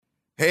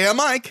Hey, I'm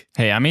Mike.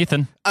 Hey, I'm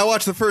Ethan. I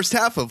watched the first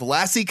half of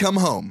Lassie Come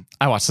Home.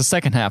 I watched the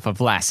second half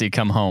of Lassie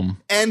Come Home.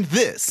 And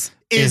this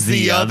is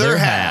the other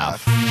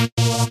half.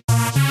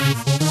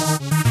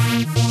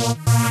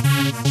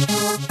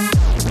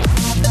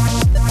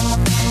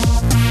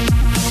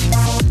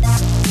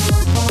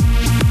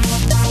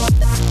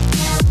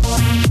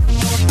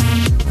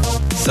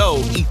 So,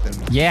 Ethan.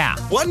 Yeah.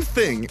 One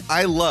thing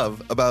I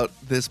love about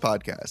this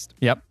podcast.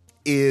 Yep.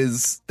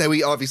 Is that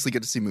we obviously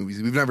get to see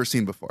movies we've never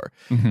seen before.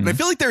 And I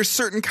feel like there are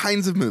certain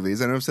kinds of movies,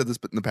 I know I've said this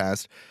in the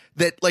past,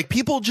 that like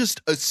people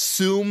just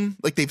assume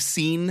like they've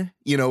seen,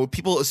 you know,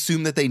 people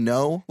assume that they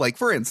know. Like,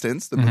 for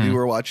instance, the movie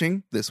we're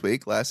watching this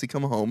week, Lassie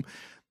Come Home.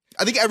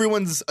 I think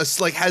everyone's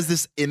like has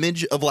this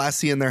image of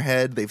Lassie in their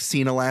head. They've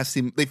seen a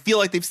Lassie. They feel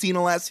like they've seen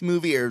a Lassie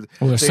movie, or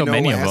there's they so know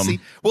many Lassie. of them.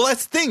 Well,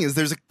 that's the thing is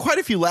there's quite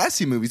a few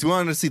Lassie movies. We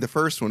wanted to see the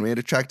first one. We had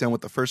to track down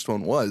what the first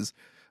one was.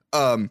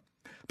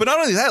 But not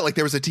only that, like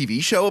there was a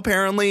TV show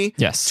apparently.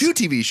 Yes. 2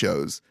 TV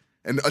shows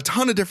and a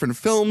ton of different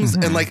films.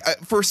 And like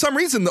for some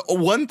reason, the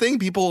one thing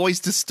people always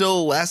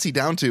distill Lassie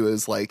down to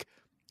is like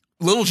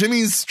little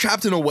Jimmy's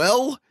trapped in a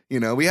well. You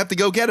know, we have to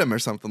go get him or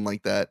something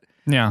like that.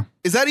 Yeah.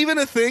 Is that even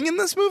a thing in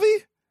this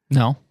movie?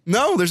 No.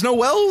 No, there's no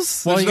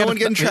wells. Well, There's no one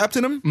getting trapped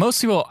in them. Most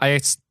people, I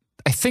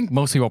think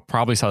most people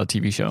probably saw the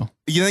TV show.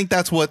 You think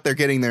that's what they're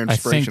getting their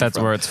inspiration from? I think that's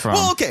where it's from.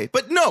 Well, okay,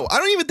 but no, I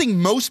don't even think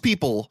most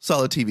people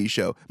saw the TV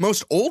show.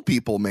 Most old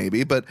people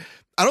maybe, but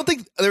I don't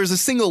think there's a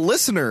single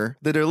listener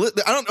that are.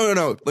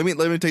 No. Let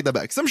me take that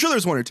back, because I'm sure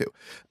there's one or two.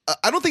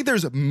 I don't think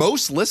there's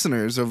most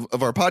listeners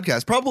of our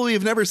podcast probably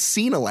have never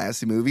seen a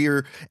Lassie movie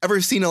or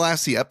ever seen a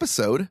Lassie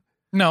episode.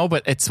 No,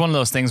 but it's one of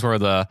those things where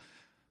the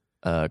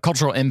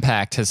cultural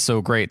impact is so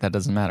great that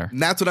doesn't matter.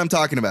 And that's what I'm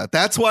talking about.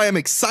 That's why I'm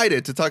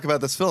excited to talk about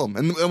this film,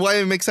 and why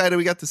I'm excited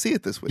we got to see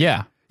it this week.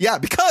 Yeah,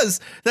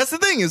 because that's the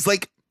thing is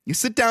like you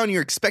sit down,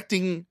 you're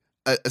expecting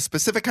a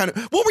specific kind of.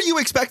 What were you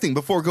expecting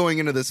before going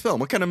into this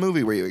film? What kind of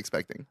movie were you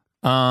expecting?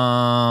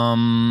 I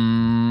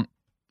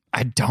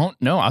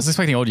don't know. I was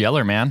expecting Old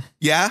Yeller Man.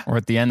 Yeah, or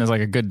at the end there's like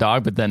a good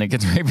dog, but then it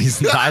gets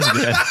rabies and dies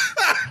again.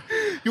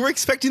 You were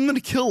expecting them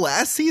to kill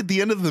Lassie at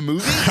the end of the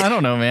movie? I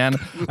don't know, man.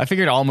 I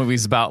figured all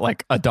movies about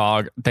like a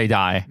dog, they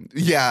die.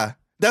 Yeah,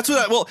 that's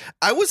what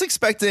I was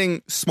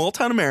expecting small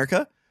town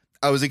America.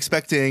 I was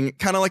expecting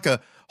kind of like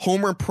a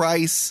Homer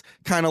Price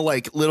kind of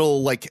like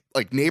little like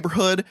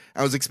neighborhood.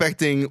 I was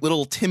expecting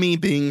little Timmy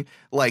being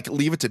like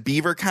Leave It to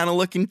Beaver kind of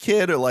looking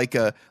kid, or like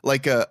a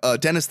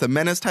Dennis the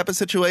Menace type of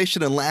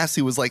situation. And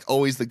Lassie was like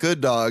always the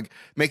good dog,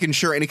 making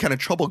sure any kind of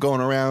trouble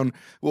going around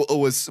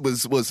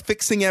was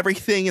fixing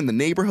everything in the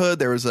neighborhood.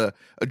 There was a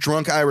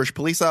drunk Irish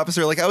police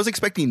officer. Like I was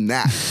expecting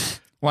that.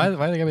 Why they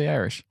gotta be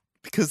Irish?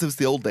 Because it was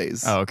the old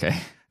days. Oh, okay.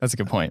 That's a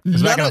good point. It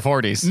was back in the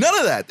 40s. None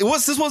of that.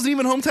 This wasn't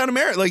even hometown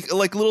America,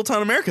 like little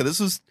town America.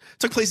 This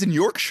took place in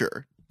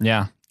Yorkshire.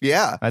 Yeah.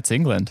 Yeah. That's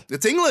England.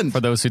 It's England.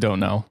 For those who don't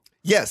know.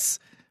 Yes.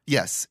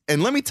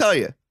 And let me tell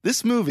you,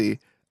 this movie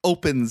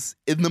opens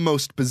in the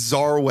most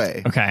bizarre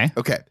way. Okay.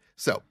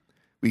 So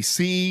we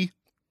see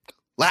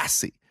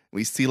Lassie.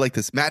 We see like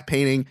this matte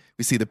painting.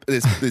 We see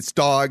this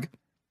dog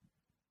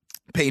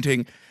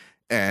painting,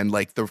 and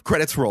like the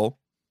credits roll.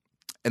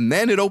 And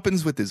then it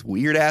opens with this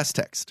weird ass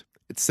text.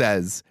 It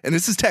says, and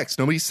this is text,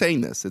 nobody's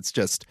saying this, it's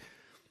just,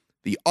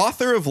 the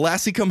author of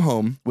Lassie Come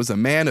Home was a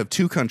man of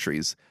 2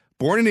 countries.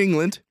 Born in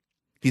England,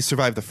 he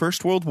survived the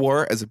First World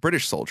War as a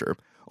British soldier,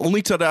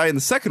 only to die in the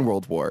Second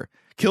World War,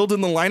 killed in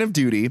the line of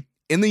duty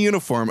in the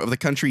uniform of the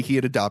country he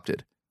had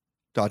adopted. ...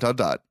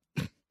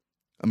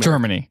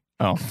 Germany.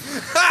 Oh.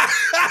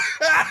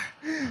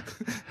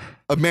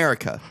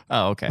 America.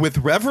 Oh, okay. With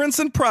reverence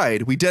and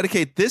pride, we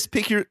dedicate this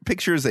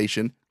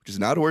picturization, which is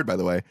not a word, by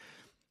the way,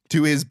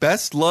 to his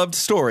best loved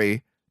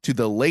story, to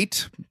the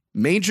late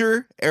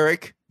Major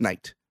Eric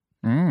Knight.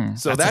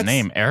 So that's a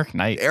name, Eric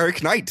Knight.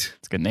 Eric Knight.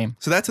 It's a good name.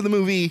 So that's how the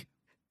movie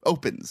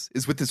opens,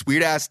 is with this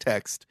weird ass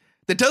text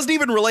that doesn't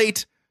even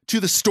relate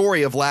to the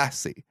story of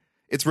Lassie.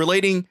 It's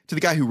relating to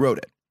the guy who wrote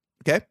it.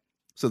 Okay?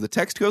 So the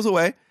text goes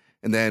away,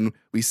 and then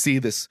we see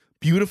this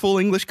beautiful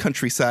English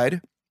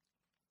countryside.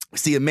 We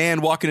see a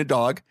man walking a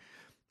dog,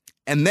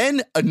 and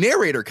then a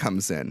narrator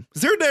comes in.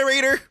 Is there a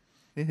narrator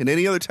in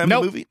any other time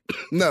Nope. in the movie?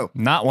 No.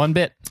 Not one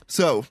bit.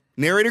 So,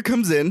 narrator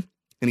comes in,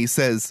 and he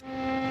says,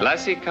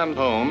 Lassie Come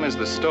Home is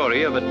the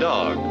story of a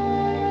dog,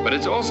 but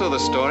it's also the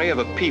story of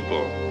a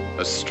people,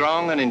 as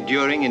strong and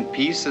enduring in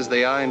peace as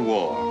they are in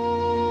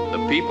war.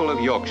 The people of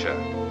Yorkshire,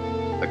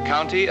 the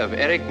county of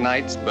Eric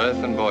Knight's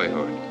birth and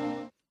boyhood.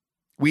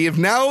 We have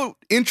now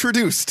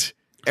introduced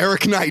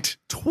Eric Knight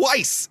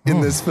twice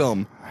in this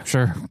film. I'm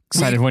sure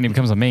excited when he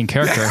becomes a main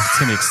character. It's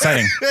going to be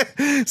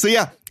exciting. So,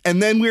 yeah. And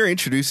then we're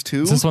introduced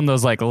to... Is this one of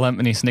those like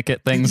Lemony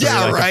Snicket things? Yeah,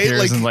 where he, like, right? appears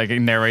Like, and like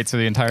narrates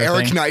through the entire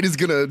Eric thing? Knight is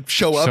going to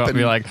show up and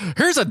be like,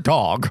 here's a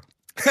dog.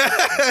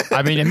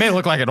 I mean, it may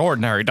look like an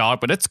ordinary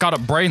dog, but it's got a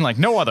brain like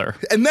no other.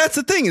 And that's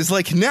the thing is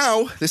like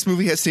now this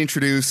movie has to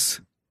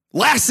introduce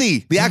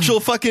Lassie, the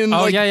actual fucking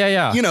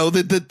yeah. You know,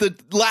 the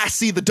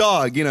Lassie, the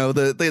dog, you know,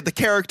 the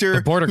character,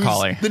 the border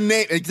collie. The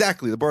name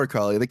exactly, the border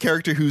collie, the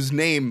character whose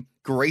name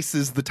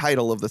graces the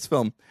title of this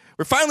film.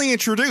 We're finally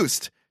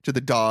introduced to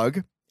the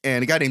dog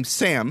and a guy named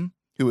Sam,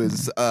 who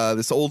is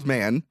this old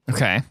man.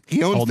 Okay.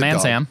 He owns Old the Man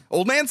dog. Sam.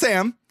 Old Man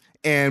Sam.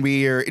 And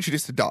we are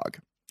introduced to dog.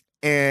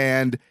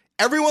 And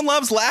everyone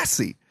loves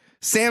Lassie.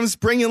 Sam's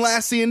bringing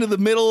Lassie into the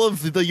middle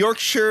of the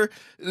Yorkshire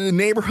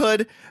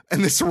neighborhood.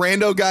 And this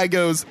rando guy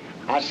goes,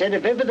 I said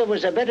if ever there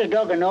was a better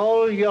dog in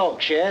all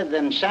Yorkshire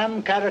than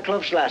Sam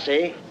Carraclough's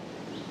Lassie,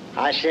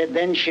 I said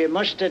then she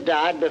must have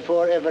died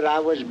before ever I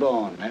was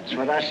born. That's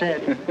what I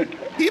said.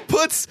 he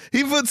puts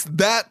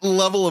that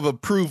level of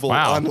approval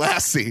on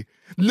Lassie.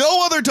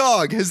 No other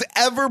dog has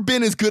ever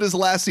been as good as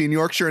Lassie in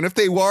Yorkshire. And if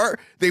they were,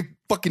 they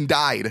fucking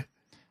died.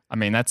 I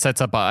mean, that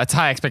sets up a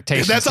high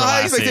expectation. That's a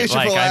high expectation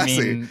for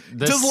Lassie. I mean,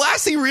 Does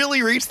Lassie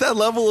really reach that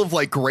level of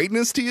like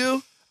greatness to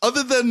you?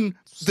 Other than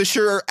the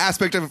sure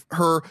aspect of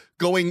her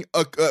going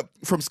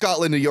from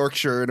Scotland to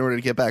Yorkshire in order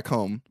to get back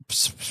home.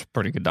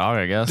 Pretty good dog,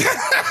 I guess.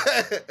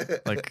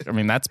 Like, I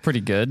mean, that's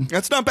pretty good.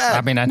 That's not bad.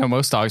 I mean, I know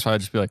most dogs probably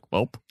just be like,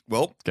 well,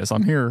 guess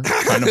I'm here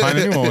trying to find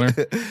a new owner.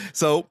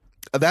 So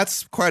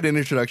that's quite an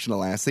introduction to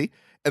Lassie.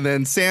 And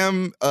then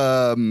Sam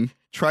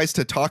tries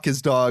to talk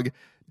his dog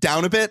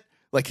down a bit.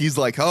 Like he's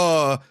like,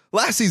 oh,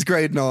 Lassie's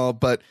great and all,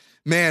 but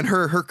man,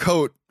 her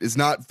coat is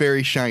not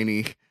very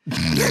shiny.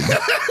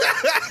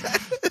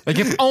 Like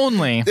if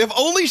only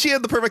she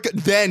had the perfect,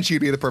 then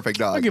she'd be the perfect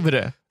dog. I'll give it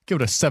a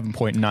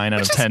 7.9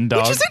 out of 10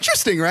 dog. Which is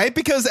interesting, right?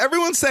 Because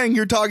everyone's saying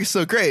your dog is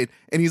so great,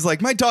 and he's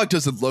like, my dog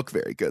doesn't look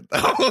very good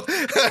though.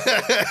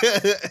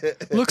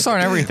 Looks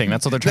aren't everything.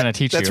 That's what they're trying to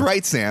teach you. That's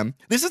right, Sam.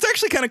 This is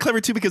actually kind of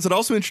clever too, because it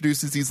also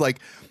introduces, he's like,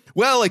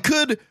 well, I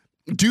could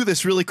do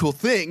this really cool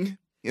thing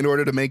in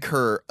order to make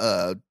her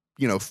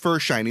fur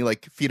shiny,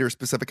 like feed her a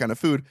specific kind of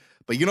food.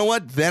 But you know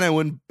what? Then I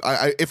wouldn't,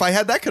 if I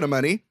had that kind of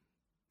money,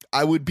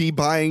 I would be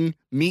buying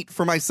meat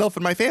for myself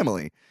and my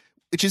family.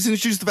 It just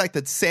introduces the fact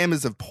that Sam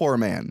is a poor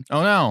man.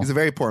 Oh, no. He's a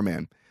very poor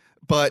man.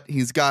 But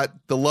he's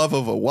got the love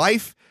of a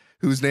wife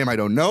whose name I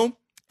don't know.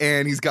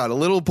 And he's got a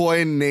little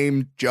boy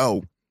named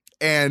Joe.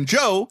 And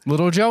Joe...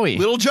 Little Joey.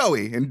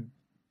 And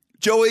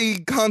Joey,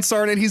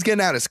 consarn it, he's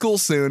getting out of school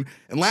soon.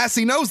 And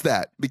Lassie knows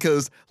that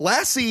because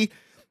Lassie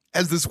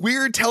has this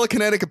weird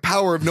telekinetic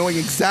power of knowing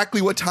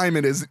exactly what time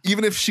it is,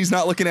 even if she's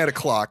not looking at a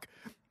clock.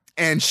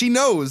 And she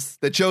knows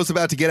that Joe's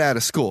about to get out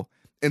of school.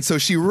 And so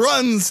she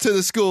runs to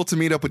the school to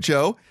meet up with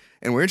Joe.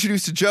 And we're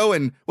introduced to Joe.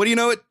 And what do you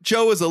know it?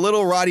 Joe is a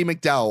little Roddy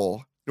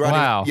McDowall.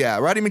 Wow. Yeah,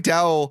 Roddy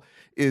McDowall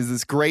is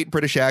this great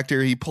British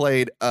actor. He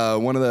played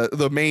one of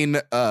the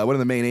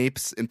main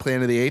apes in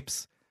Planet of the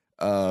Apes.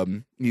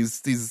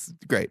 He's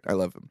great. I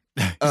love him.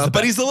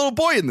 But he's the little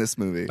boy in this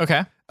movie.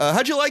 Okay.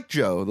 How'd you like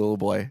Joe, the little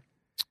boy?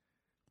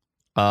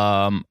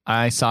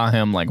 I saw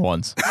him like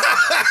once.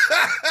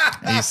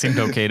 He seemed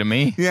okay to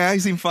me. Yeah, he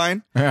seemed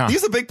fine. Yeah.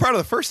 He's a big part of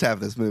the first half of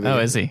this movie. Oh,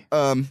 is he?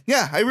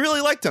 Yeah, I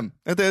really liked him.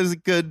 I thought he was a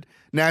good,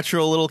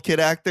 natural little kid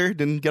actor.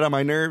 Didn't get on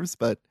my nerves,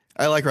 but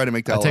I like Roddy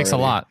McDowall. It takes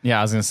already. a lot. Yeah,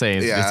 I was going to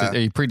say, Yeah.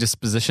 a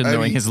predisposition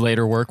knowing his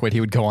later work, what he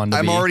would go on to be.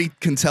 I'm already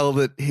can tell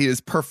that he is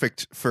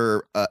perfect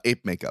for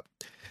ape makeup.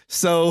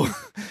 So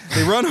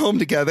they run home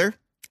together,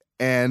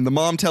 and the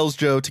mom tells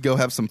Joe to go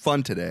have some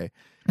fun today.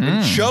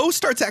 And Joe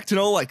starts acting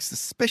all like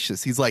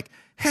suspicious. He's like,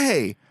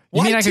 hey,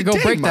 you mean I could go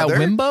break mother? that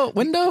window?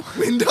 Window?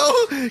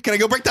 Can I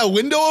go break that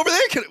window over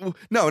there?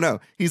 No.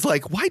 He's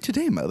like, why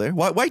today, mother?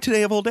 Why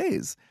today of all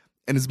days?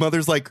 And his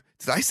mother's like,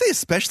 did I say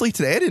especially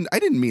today? I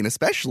didn't mean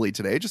especially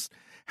today. Just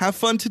have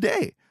fun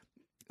today.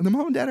 And the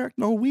mom and dad are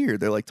acting all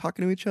weird. They're like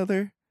talking to each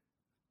other.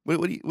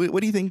 What do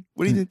you think?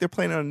 What do you think they're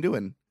planning on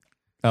doing?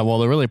 Well,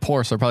 they're really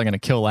poor, so they're probably going to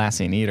kill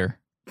Lassie and eat her.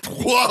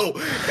 Whoa!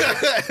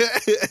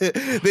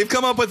 They've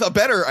come up with a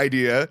better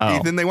idea. Oh.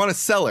 Ethan, they want to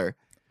sell her.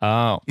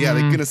 Oh. Yeah,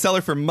 they're going to sell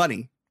her for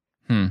money.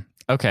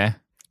 Okay.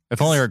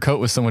 If only her coat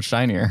was so much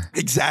shinier.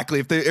 Exactly.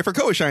 If her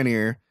coat was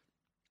shinier,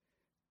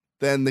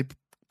 then they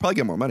probably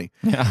get more money.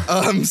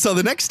 Yeah. So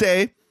the next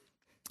day,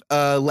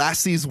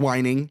 Lassie's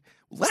whining.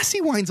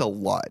 Lassie whines a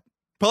lot.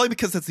 Probably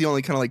because that's the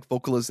only kind of like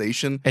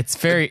vocalization. It's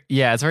very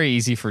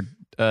easy for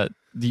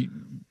you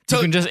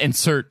can just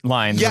insert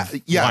lines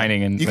of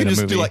whining in you can a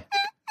just movie. do like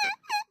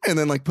and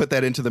then like put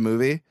that into the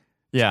movie.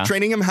 Yeah.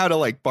 Training him how to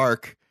like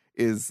bark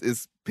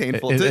is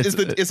painful.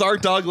 Is our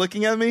dog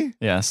looking at me?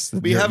 Yes.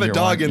 We have a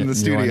dog in the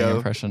studio. Your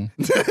impression.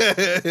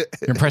 Your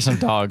impression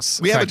of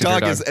dogs. We have a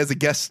dog as a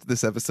guest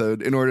this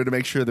episode in order to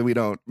make sure that we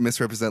don't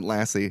misrepresent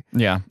Lassie.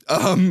 Yeah.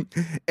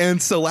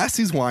 And so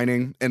Lassie's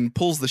whining and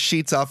pulls the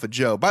sheets off of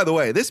Joe. By the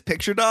way, this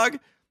picture dog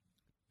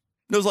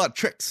knows a lot of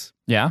tricks.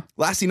 Yeah.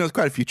 Lassie knows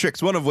quite a few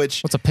tricks. One of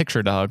which, What's a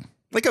picture dog?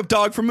 like a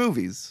dog from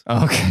movies.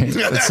 Oh, okay.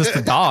 It's just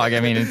a dog. I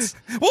mean, it's.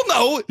 Well,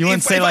 no. You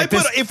wouldn't say like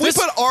this. If we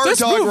put our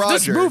dog Roger,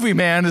 this movie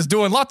man is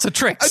doing lots of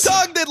tricks. a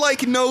dog that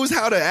like knows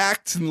how to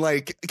act and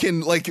like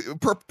can like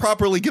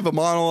properly give a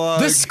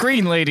monologue. This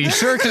screen lady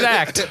sure could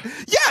act.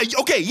 Yeah.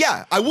 Okay.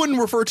 Yeah. I wouldn't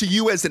refer to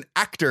you as an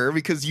actor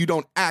because you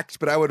don't act,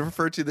 but I would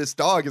refer to this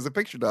dog as a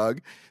picture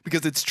dog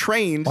because it's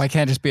trained. Why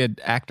can't it just be an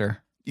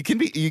actor? You can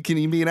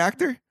be an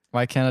actor.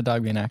 Why can't a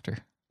dog be an actor?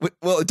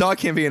 Well, a dog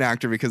can't be an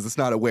actor because it's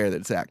not aware that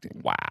it's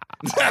acting. Wow.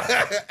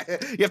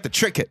 You have to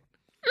trick it.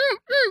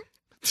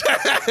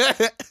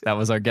 That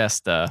was our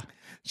guest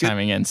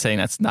chiming in saying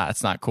it's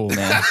not cool,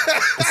 man.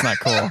 It's not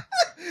cool.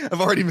 I've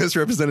already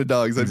misrepresented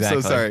dogs. I'm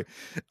so sorry.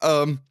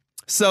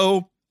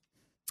 So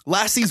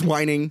Lassie's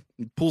whining,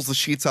 pulls the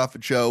sheets off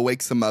of Joe,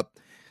 wakes him up,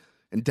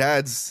 and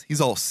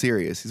he's all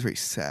serious. He's very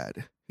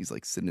sad. He's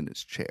like sitting in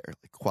his chair,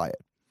 like quiet.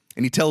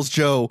 And he tells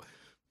Joe,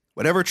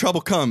 whatever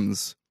trouble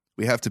comes,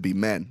 we have to be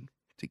men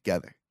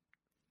together.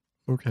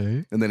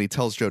 Okay. And then he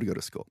tells Joe to go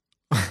to school.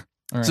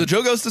 Right. So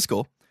Joe goes to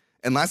school,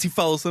 and Lassie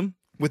follows him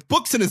with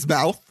books in his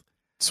mouth.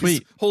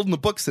 Sweet. He's holding the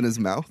books in his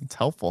mouth. It's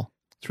helpful.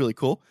 It's really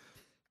cool.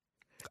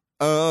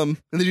 And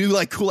they do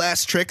like cool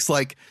ass tricks,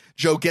 like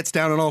Joe gets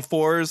down on all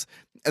fours,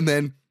 and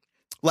then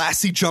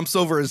Lassie jumps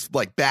over his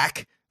like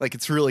back. Like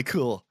it's really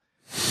cool.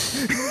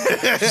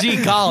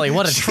 Gee golly,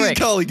 what a trick.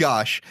 Gee golly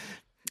gosh.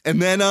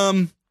 And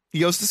then he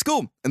goes to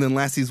school, and then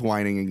Lassie's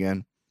whining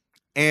again.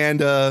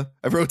 And I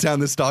wrote down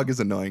this dog is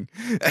annoying.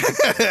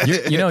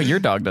 you know your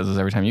dog does this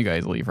every time you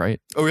guys leave, right?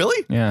 Oh,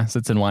 really? Yeah,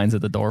 sits and whines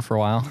at the door for a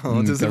while.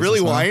 Oh, does it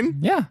really whine?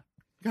 Yeah.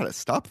 You gotta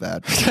stop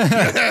that.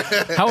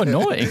 How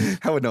annoying.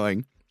 How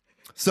annoying.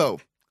 So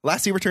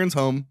Lassie returns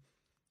home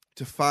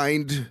to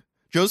find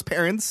Joe's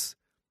parents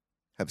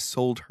have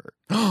sold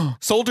her.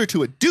 Sold her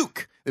to a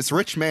duke, this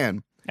rich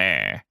man.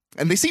 And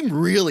they seem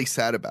really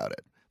sad about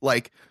it.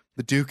 Like,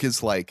 the duke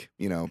is like,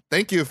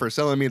 thank you for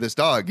selling me this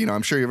dog.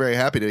 I'm sure you're very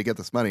happy to get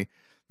this money.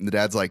 And the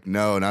dad's like,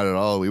 no, not at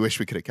all. We wish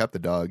we could have kept the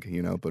dog,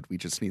 but we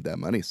just need that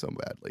money so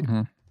badly.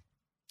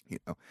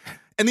 Mm-hmm.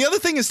 And the other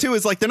thing is, too,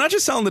 is like, they're not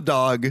just selling the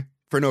dog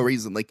for no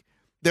reason. Like,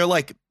 they're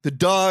like, the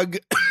dog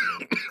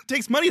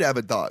takes money to have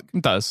a dog.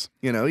 It does.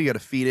 You got to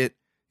feed it.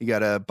 You got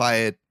to buy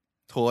it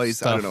toys.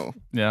 Stuff. I don't know.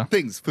 Yeah.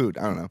 Things, food.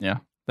 I don't know. Yeah.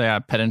 They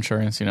had pet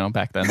insurance,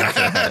 back then. That's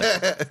what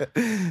had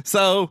it.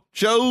 So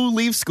Joe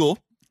leaves school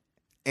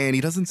and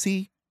he doesn't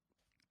see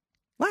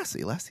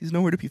Lassie. Lassie's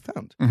nowhere to be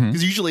found.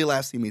 Because usually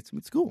Lassie meets him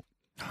at school.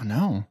 Oh,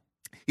 no.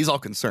 He's all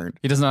concerned.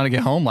 He doesn't know how to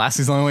get home.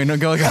 Lassie's the only way to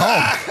go get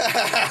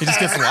home. He just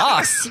gets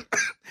lost.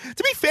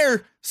 To be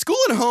fair, school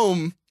and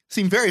home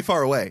seem very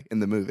far away in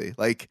the movie.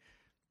 Like,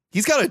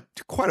 he's got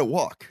quite a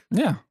walk.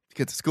 Yeah. To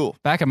get to school.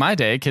 Back in my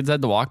day, kids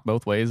had to walk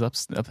both ways,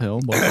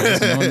 uphill, both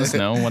ways, in the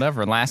snow,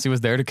 whatever. And Lassie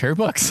was there to carry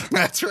books.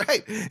 That's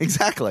right.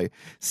 Exactly.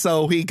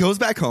 So he goes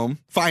back home,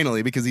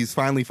 finally, because he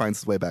finally finds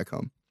his way back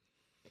home.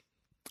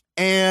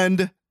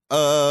 And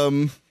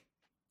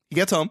he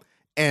gets home,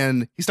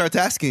 and he starts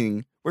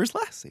asking, where's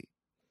Lassie?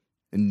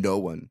 And no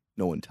one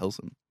tells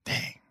him.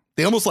 Dang.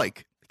 They almost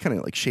kind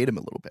of shade him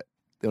a little bit.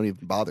 They don't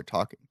even bother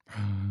talking.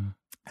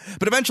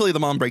 But eventually the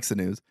mom breaks the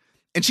news,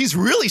 and she's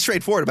really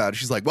straightforward about it.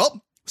 She's like,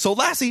 well, so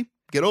Lassie,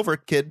 get over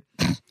it, kid.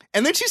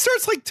 And then she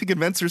starts to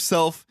convince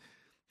herself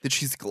that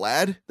she's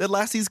glad that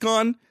Lassie's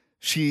gone.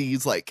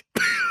 She's like,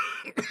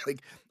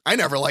 I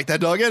never liked that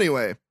dog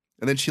anyway.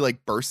 And then she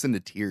bursts into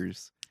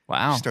tears.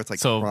 Wow. She starts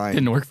so crying.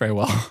 Didn't work very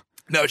well.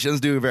 No, she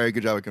doesn't do a very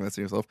good job of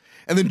convincing herself.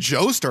 And then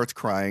Joe starts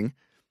crying,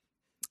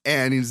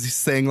 and he's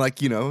saying I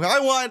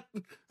want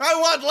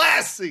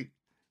Lassie.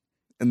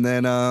 And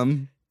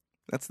then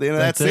that's the end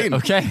of that scene.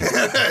 Okay.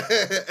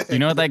 You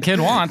know what that kid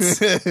wants.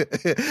 This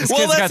kid's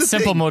got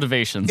simple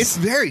motivations. It's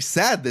very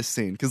sad, this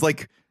scene, because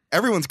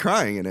everyone's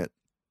crying in it.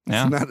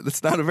 Yeah.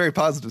 It's not a very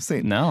positive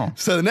scene. No.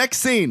 So the next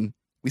scene,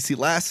 we see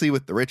Lassie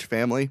with the rich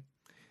family,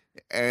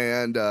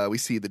 and we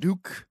see the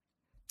Duke,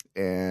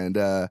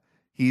 and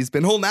he's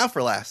been holding out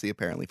for Lassie,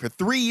 apparently. For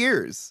 3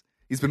 years,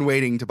 he's been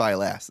waiting to buy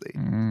Lassie.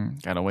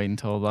 Gotta wait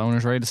until the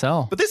owner's ready to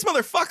sell. But this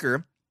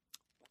motherfucker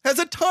has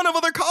a ton of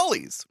other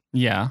collies.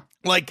 Yeah.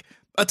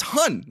 A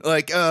ton.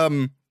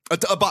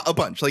 A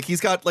bunch.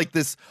 He's got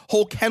this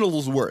whole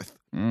kennel's worth.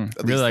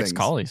 Really likes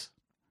collies.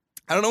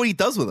 I don't know what he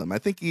does with them. I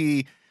think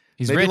he's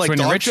rich. When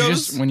you're rich,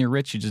 shows? when you're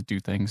rich, you just do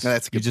things.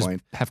 That's a good you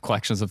point. Just have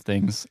collections of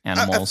things,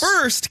 animals. At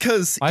first,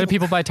 because why do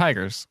people buy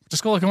tigers?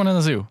 Just go look at one in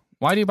the zoo.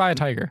 Why do you buy a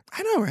tiger?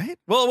 I know, right?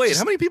 Well, wait.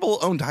 How many people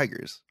own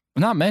tigers?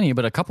 Not many,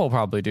 but a couple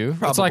probably do.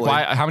 It's like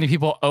how many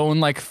people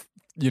own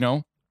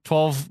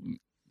 12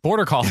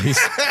 border collies?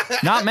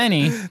 Not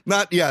many.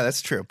 Yeah,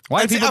 that's true.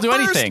 Why do people do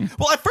anything?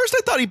 Well, at first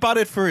I thought he bought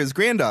it for his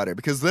granddaughter,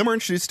 because then we're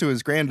introduced to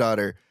his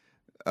granddaughter.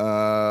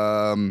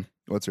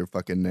 What's her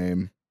fucking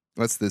name?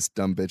 What's this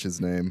dumb bitch's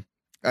name?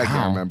 I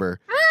can't remember.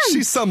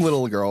 She's some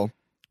little girl.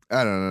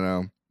 I don't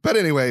know. But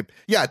anyway,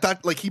 yeah, I thought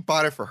he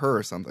bought it for her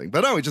or something.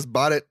 But no, he just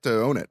bought it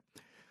to own it.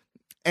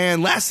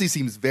 And Lassie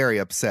seems very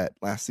upset.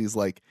 Lassie's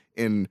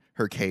in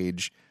her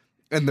cage.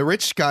 And the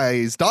rich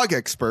guy's dog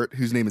expert,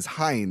 whose name is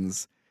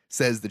Heinz,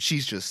 says that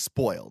she's just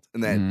spoiled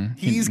and that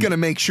he's going to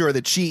make sure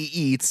that she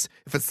eats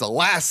if it's the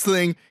last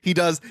thing he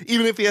does,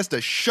 even if he has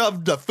to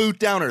shove the food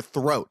down her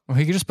throat. Well,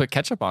 he could just put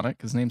ketchup on it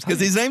because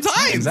his name's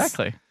Heinz.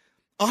 Exactly.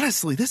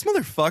 Honestly, this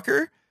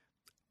motherfucker,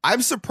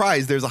 I'm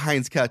surprised there's a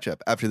Heinz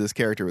ketchup after this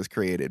character was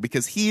created,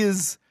 because he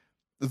is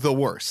the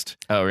worst.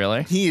 Oh,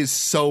 really? He is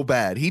so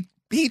bad.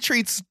 He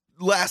treats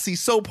Lassie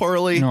so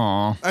poorly.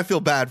 Aww. I feel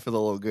bad for the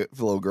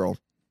little girl.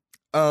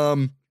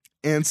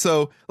 And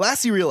so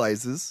Lassie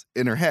realizes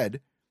in her head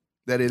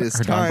that it is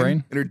her time dog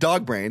brain? in her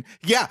dog brain.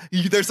 Yeah,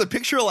 there's a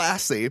picture of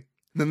Lassie, and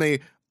then they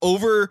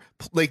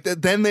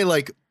then they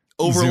like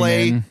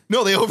overlay.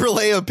 No, they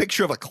overlay a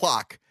picture of a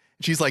clock.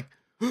 She's like,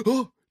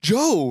 oh,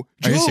 Joe.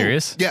 Are you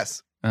serious?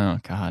 Yes. Oh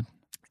God.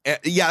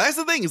 Yeah, that's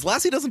the thing is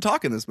Lassie doesn't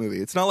talk in this movie.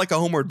 It's not like a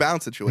Homeward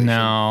Bound situation.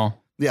 No.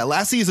 Yeah,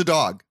 Lassie is a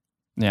dog.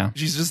 Yeah.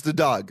 She's just a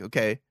dog.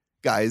 Okay,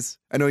 guys.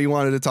 I know you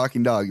wanted a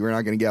talking dog. We're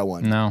not going to get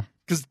one. No.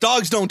 Because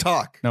dogs don't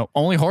talk. No,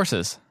 only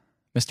horses.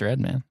 Mr.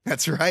 Edman.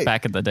 That's right.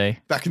 Back in the day.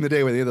 Back in the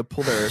day when they had to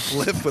pull their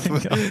lip with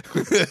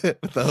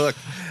the hook.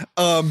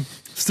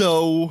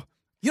 So,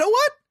 you know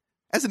what?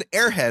 As an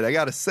airhead, I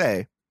got to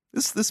say,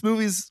 this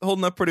movie's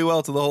holding up pretty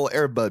well to the whole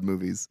Air Bud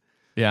movies.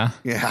 Yeah.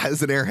 Yeah,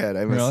 as an airhead,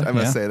 I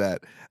must say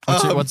that.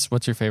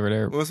 What's your favorite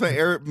Air? What's my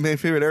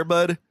favorite Air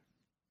Bud?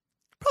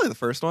 Probably the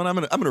first one. I'm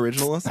an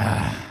originalist.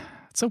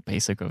 It's so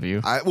basic of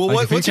you.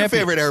 What's your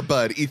favorite Air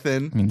Bud,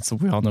 Ethan? I mean,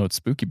 we all know it's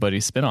Spooky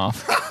Buddy's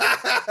spinoff.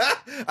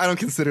 I don't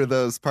consider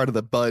those part of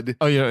the Bud.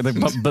 Oh, yeah, the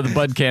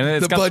Bud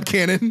canon. Bud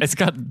canon. It's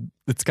got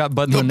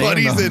Bud in the name.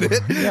 Buddies in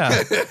it.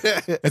 Yeah,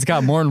 it's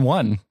got more than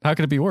one. How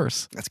could it be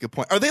worse? That's a good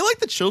point. Are they like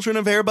the children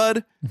of Air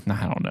Bud?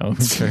 I don't know.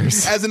 Who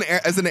cares? as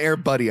an Air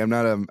Buddy, I'm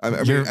not an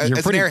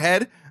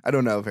airhead. I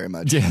don't know very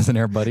much. Yeah, as an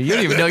Air Buddy, you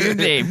don't even know your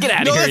name. Get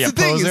out of here, you that's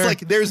the thing. poser. It's like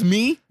there's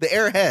me, the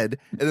airhead,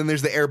 and then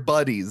there's the Air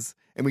Buddies,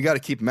 and we got to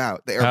keep them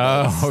out. The Air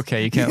Buddies. Oh,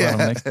 okay. You can't let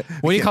them mix.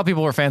 What do you call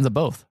people who are fans of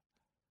both?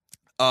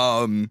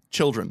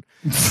 Children.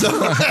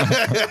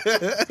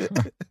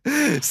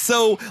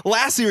 So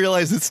Lassie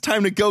realizes it's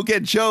time to go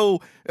get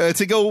Joe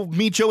to go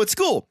meet Joe at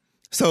school.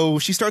 So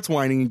she starts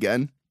whining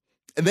again,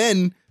 and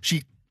then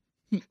she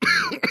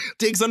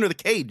digs under the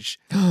cage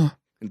and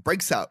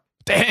breaks out.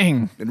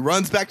 Dang! And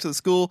runs back to the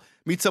school,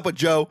 meets up with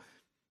Joe.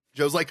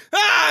 Joe's like,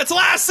 it's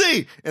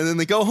Lassie! And then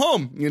they go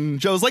home, and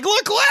Joe's like,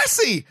 look,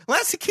 Lassie!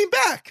 Lassie came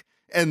back!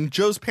 And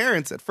Joe's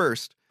parents at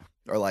first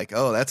are like,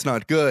 oh, that's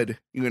not good,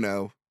 you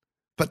know.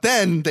 But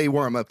then they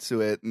warm up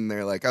to it, and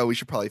they're like, oh, we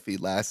should probably feed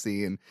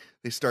Lassie, and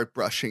they start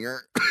brushing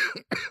her.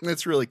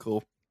 It's really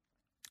cool.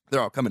 They're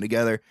all coming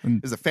together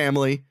as a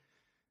family.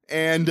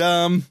 And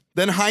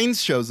then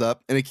Hines shows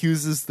up and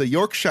accuses the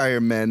Yorkshire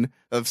men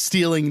of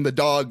stealing the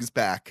dogs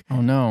back.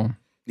 Oh, no.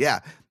 Yeah.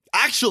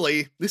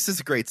 Actually, this is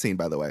a great scene,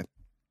 by the way.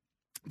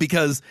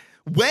 Because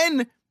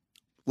when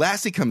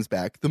Lassie comes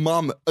back, the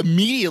mom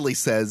immediately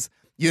says,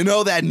 you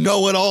know that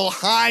know-it-all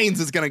Hines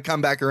is going to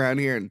come back around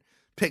here and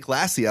pick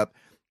Lassie up.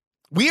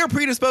 We are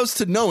predisposed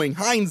to knowing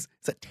Hines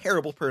is a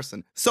terrible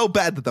person. So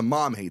bad that the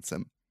mom hates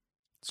him.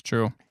 It's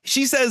true.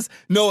 She says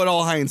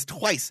know-it-all Hines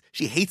twice.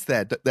 She hates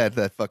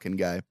that fucking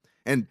guy.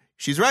 And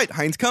she's right.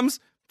 Hines comes,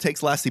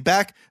 takes Lassie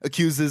back,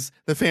 accuses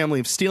the family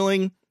of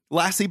stealing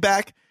Lassie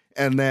back,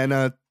 and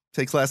then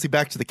takes Lassie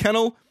back to the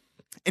kennel.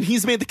 And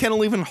he's made the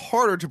kennel even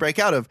harder to break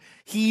out of.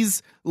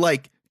 He's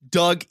like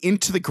dug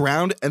into the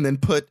ground and then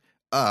put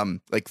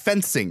like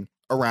fencing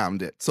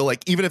around it. So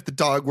like even if the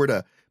dog were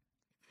to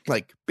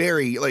like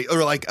bury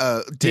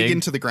dig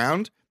into the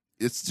ground,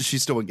 she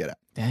still wouldn't get out.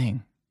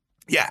 Dang.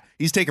 Yeah,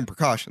 he's taking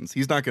precautions.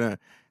 He's not gonna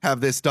have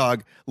this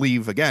dog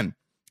leave again.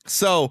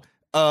 So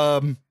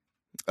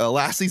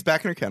Lassie's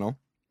back in her kennel,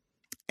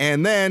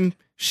 and then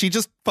she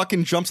just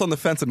fucking jumps on the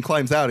fence and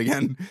climbs out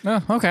again.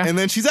 Oh, okay. And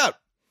then she's out.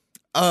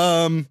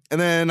 And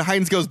then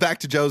Hines goes back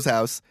to Joe's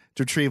house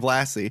to retrieve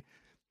Lassie.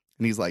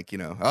 And he's like,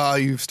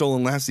 you've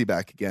stolen Lassie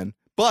back again.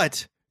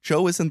 But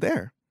Joe isn't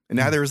there. And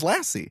neither is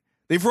Lassie.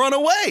 They've run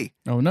away.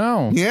 Oh,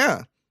 no.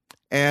 Yeah.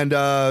 And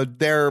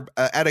they're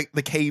at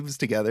the caves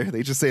together.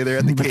 They just say they're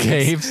at the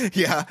caves.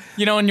 Yeah.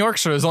 In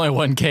Yorkshire, there's only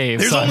one cave.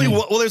 There's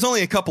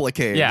only a couple of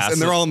caves. Yeah,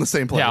 and they're all in the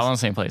same place. Yeah, all in the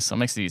same place. So it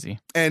makes it easy.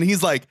 And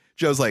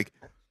Joe's like,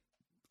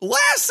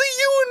 Lassie,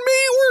 you and me,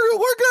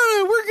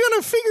 we're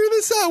gonna figure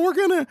this out. We're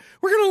gonna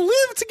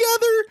live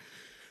together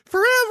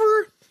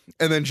forever.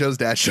 And then Joe's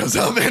dad shows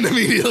up, and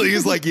immediately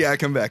he's like, "Yeah,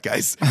 come back,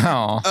 guys."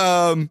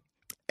 Oh.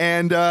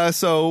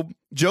 So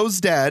Joe's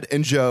dad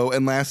and Joe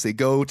and Lassie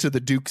go to the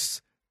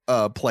Duke's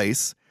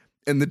place,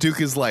 and the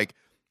Duke is like,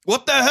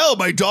 "What the hell?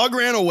 My dog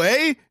ran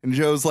away?" And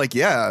Joe's like,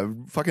 "Yeah,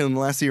 fucking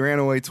Lassie ran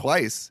away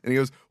twice." And he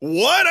goes,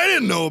 "What? I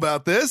didn't know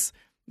about this."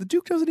 The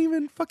Duke doesn't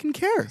even fucking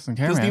care.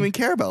 Doesn't even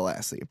care about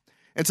Lassie.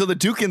 And so the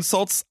Duke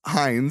insults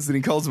Hines, and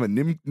he calls him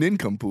a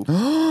nincompoop.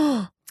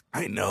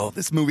 I know,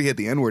 this movie had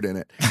the N-word in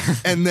it.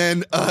 And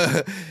then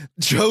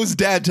Joe's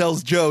dad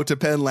tells Joe to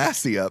pen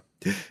Lassie up.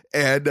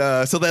 And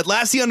so that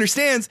Lassie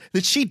understands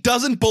that she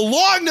doesn't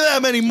belong to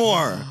them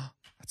anymore.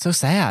 That's so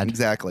sad.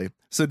 Exactly.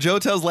 So Joe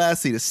tells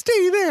Lassie to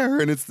stay there,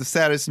 and it's the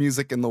saddest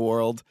music in the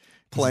world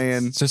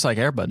playing. It's just like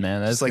Air Bud,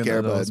 man. That's just like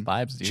Air Bud. Those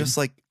vibes, dude. Just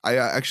like, I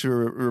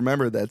actually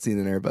remembered that scene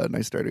in Air Bud, and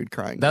I started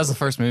crying. That was the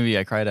first movie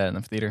I cried at in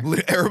the theater.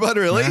 Air Bud,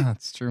 really? Yeah,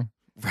 that's true.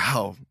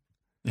 Wow.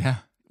 Yeah.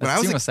 That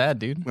scene was sad,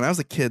 dude. When I was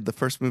a kid, the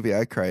first movie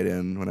I cried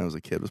in when I was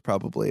a kid was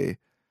probably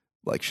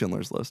like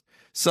Schindler's List.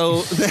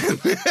 So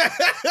then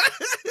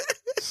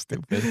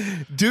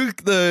Stupid.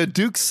 the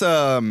Duke's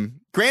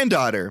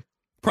granddaughter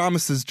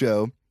promises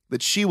Joe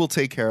that she will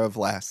take care of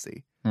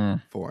Lassie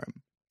for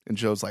him. And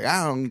Joe's like,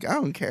 I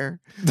don't care.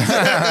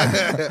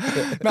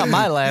 Not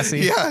my Lassie.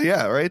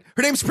 Yeah, right?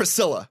 Her name's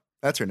Priscilla.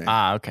 That's her name.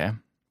 Ah, okay.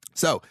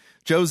 So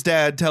Joe's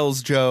dad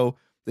tells Joe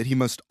that he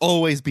must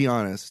always be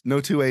honest. No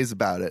two ways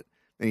about it.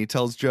 And he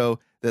tells Joe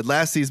that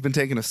Lassie's been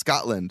taken to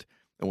Scotland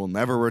and will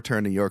never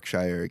return to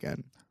Yorkshire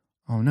again.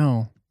 Oh,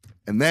 no.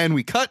 And then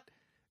we cut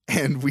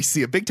and we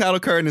see a big title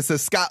card and it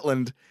says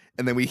Scotland.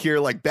 And then we hear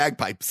like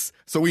bagpipes.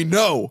 So we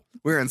know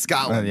we're in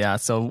Scotland. Yeah,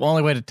 so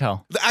only way to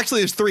tell.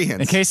 Actually, there's 3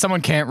 hints. In case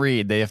someone can't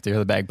read, they have to hear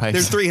the bagpipes.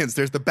 There's 3 hints.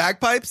 There's the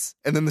bagpipes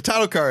and then the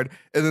title card.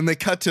 And then they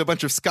cut to a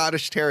bunch of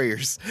Scottish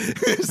terriers.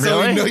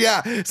 So really? we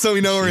know, so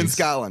we know we're in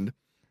Scotland.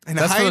 And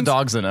that's for the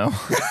dogs to know.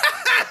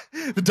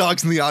 The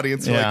dogs in the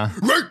audience are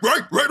like,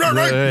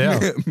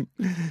 right.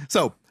 Yeah.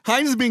 So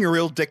Hines is being a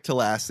real dick to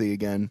Lassie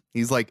again.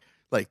 He's like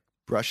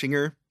brushing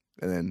her.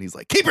 And then he's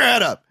like, keep your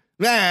head up.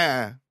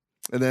 Nah.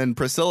 And then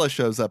Priscilla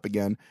shows up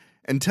again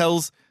and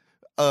tells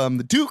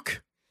the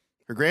Duke,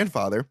 her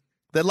grandfather,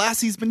 that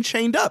Lassie's been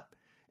chained up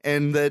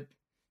and that,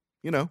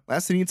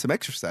 Lassie needs some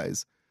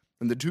exercise.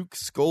 And the Duke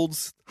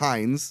scolds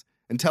Hines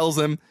and tells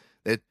him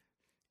that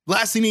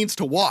Lassie needs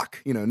to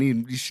walk.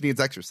 She needs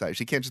exercise.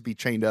 She can't just be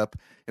chained up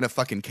in a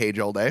fucking cage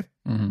all day.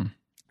 Mm-hmm.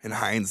 And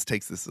Hines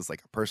takes this as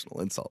like a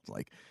personal insult.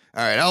 Like,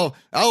 all right,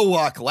 I'll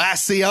walk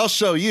Lassie. I'll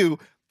show you.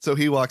 So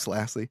he walks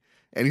Lassie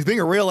and he's being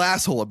a real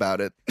asshole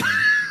about it.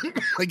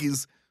 Like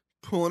he's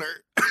pulling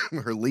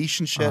her leash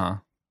and shit. Uh-huh.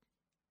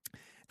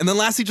 And then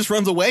Lassie just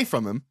runs away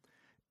from him.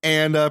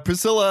 And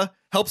Priscilla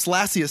helps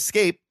Lassie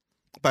escape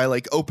by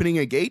like opening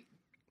a gate.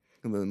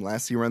 And then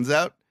Lassie runs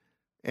out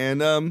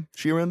and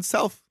she runs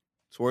south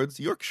towards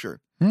Yorkshire.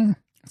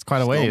 It's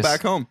quite a ways. Going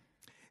back home.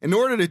 In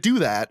order to do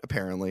that,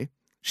 apparently,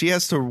 she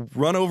has to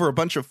run over a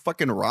bunch of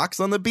fucking rocks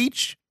on the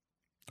beach.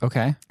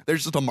 Okay.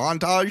 There's just a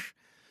montage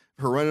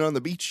of her running on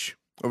the beach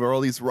over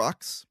all these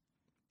rocks.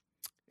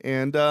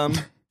 And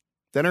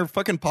then her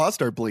fucking paws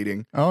start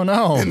bleeding. Oh,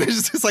 no. And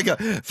there's just like a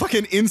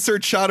fucking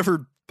insert shot of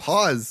her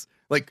paws,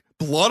 like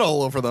blood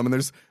all over them. And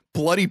there's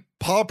bloody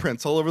paw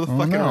prints all over the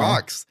fucking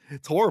rocks.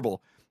 It's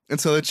horrible. And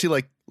so then she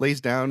like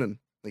lays down and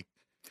like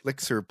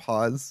licks her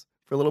paws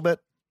for a little bit.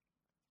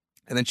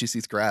 And then she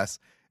sees grass.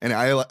 And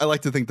I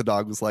like to think the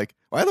dog was like,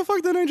 why the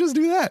fuck didn't I just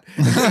do that?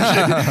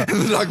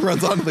 And the dog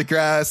runs onto the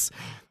grass.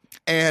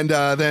 And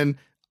then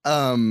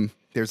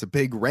there's a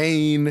big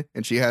rain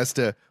and she has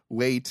to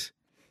wait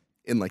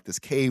in like this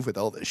cave with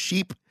all the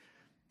sheep.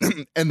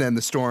 And then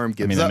the storm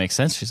gives up. That makes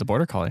sense. She's a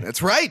border collie.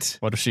 That's right.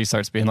 What if she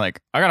starts being like,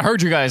 I gotta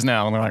herd you guys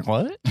now? And they're like,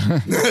 what?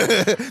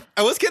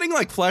 I was getting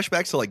like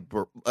flashbacks to like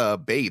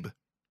Babe.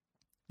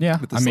 Yeah.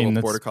 That's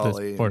border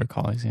collie. Border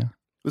collies, yeah.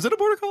 Was it a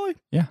border collie?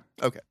 Yeah.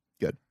 Okay,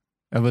 good.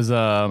 It was,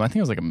 I think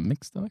it was like a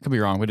mix though. I could be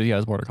wrong, but yeah, it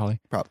was border collie.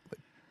 Probably.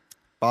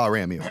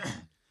 Ram you.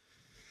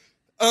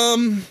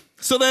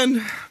 So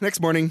then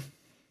next morning,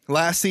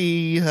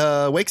 Lassie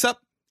wakes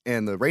up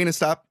and the rain has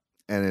stopped.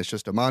 And it's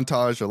just a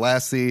montage of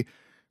Lassie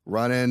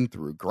running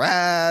through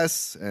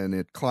grass,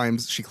 and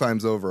she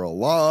climbs over a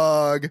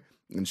log,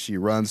 and she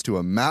runs to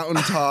a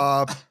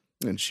mountaintop,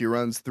 and she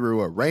runs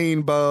through a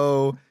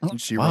rainbow,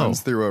 and she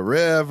runs through a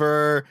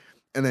river,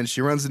 and then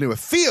she runs into a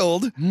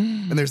field,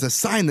 and there's a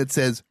sign that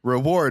says,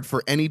 reward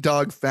for any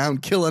dog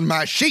found killing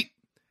my sheep.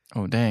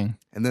 Oh, dang.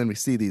 And then we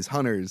see these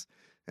hunters,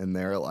 and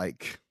they're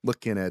like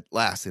looking at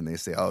Lassie, and they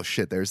say, oh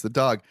shit, there's the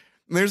dog.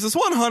 And there's this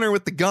one hunter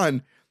with the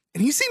gun,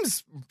 and he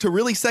seems to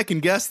really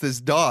second guess this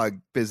dog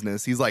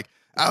business. He's like,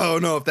 I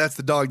don't know if that's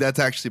the dog that's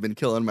actually been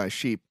killing my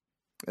sheep.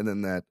 And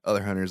then that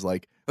other hunter's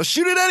like, well,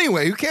 shoot it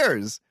anyway. Who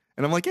cares?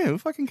 And I'm like, yeah, who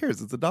fucking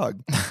cares? It's a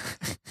dog.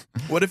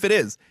 What if it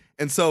is?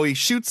 And so he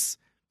shoots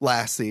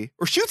Lassie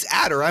or shoots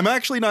at her. I'm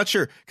actually not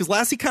sure because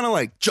Lassie kind of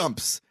like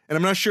jumps and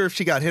I'm not sure if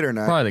she got hit or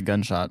not. Probably the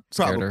gunshot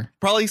scared her.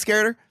 Probably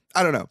scared her.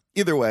 I don't know.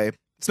 Either way,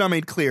 it's not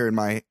made clear in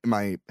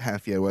my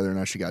half yet whether or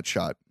not she got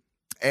shot.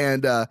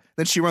 And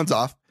then she runs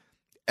off.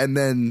 And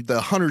then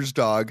the hunter's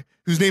dog,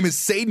 whose name is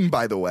Satan,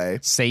 by the way.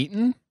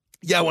 Satan?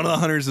 Yeah, one of the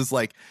hunters is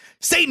like,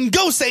 Satan,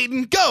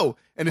 go!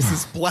 And it's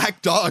this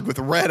black dog with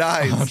red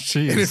eyes. Oh,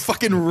 jeez. And it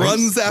fucking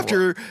runs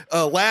after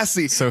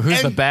Lassie. So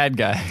who's the bad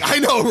guy? I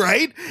know,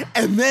 right?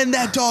 And then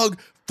that dog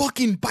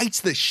fucking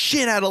bites the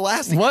shit out of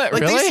Lassie. What,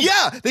 like really?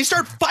 They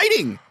start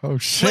fighting. Oh,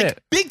 shit.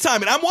 Like, big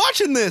time. And I'm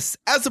watching this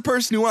as a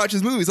person who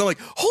watches movies. I'm like,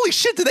 holy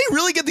shit, did they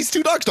really get these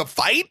two dogs to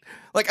fight?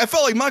 Like, I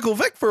felt like Michael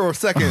Vick for a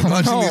second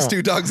watching these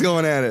two dogs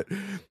going at it.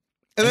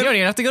 And then, you don't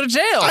even have to go to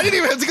jail. I didn't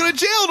even have to go to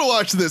jail to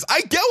watch this. I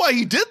get why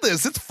he did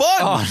this. It's fun.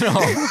 Oh,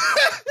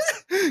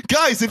 no.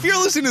 Guys, if you're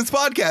listening to this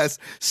podcast,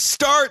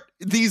 start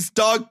these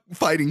dog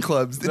fighting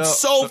clubs. It's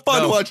so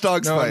fun to watch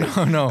dogs fight.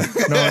 No.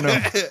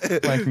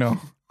 Like, no.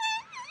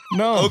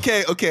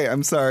 Okay.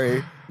 I'm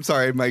sorry.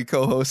 My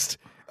co-host,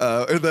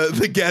 or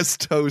the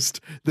guest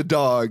host, the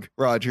dog,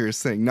 Roger, is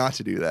saying not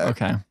to do that.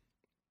 Okay.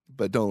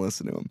 But don't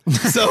listen to him.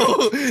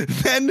 So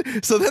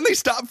then they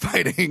stop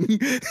fighting.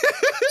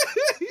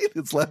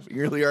 It's laughing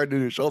really hard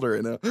in his shoulder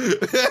right now.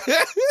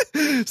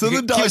 So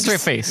the dogs keep a straight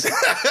face.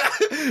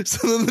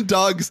 So then the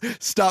dogs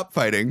stop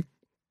fighting,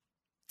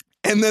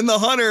 and then the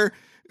hunter,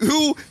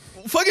 who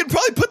fucking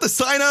probably put the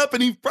sign up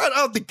and he brought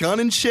out the gun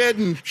and shit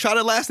and shot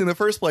at Lassie in the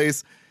first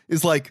place,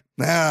 is like,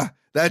 nah,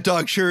 that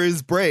dog sure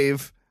is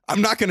brave.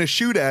 I'm not going to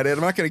shoot at it.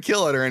 I'm not going to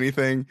kill it or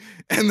anything.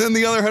 And then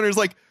the other hunter's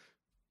like,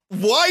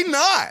 why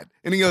not?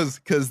 And he goes,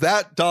 because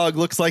that dog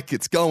looks like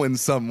it's going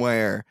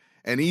somewhere.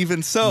 And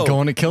even so,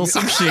 going to kill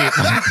some sheep.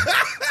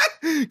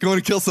 Going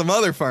to kill some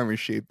other farmer's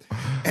sheep.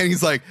 And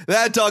he's like,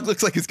 that dog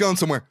looks like it's going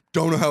somewhere.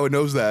 Don't know how it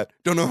knows that.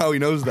 Don't know how he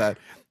knows that.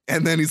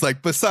 And then he's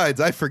like, besides,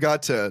 I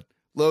forgot to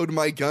load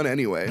my gun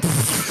anyway.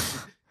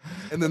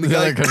 And then the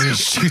guy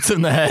just shoots him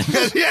in the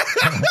head. Yeah.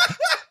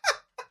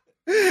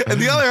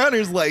 And the other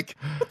hunter's like,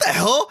 what the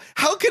hell?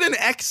 How could an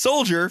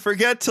ex-soldier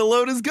forget to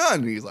load his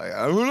gun? And he's like,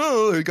 I don't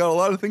know. I got a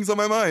lot of things on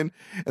my mind.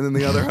 And then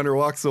the other hunter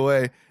walks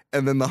away.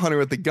 And then the hunter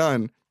with the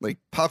gun, like,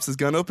 pops his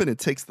gun open and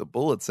takes the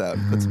bullets out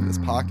and puts them in his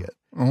pocket.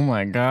 Oh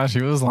my gosh,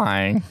 he was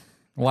lying.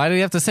 Why did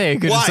he have to say it? He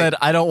could have said,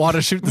 I don't want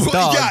to shoot this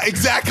dog. Yeah,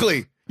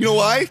 exactly. You know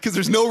why? Because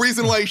there's no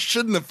reason why he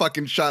shouldn't have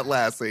fucking shot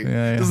Lassie.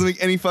 Yeah. Doesn't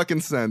make any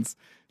fucking sense.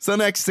 So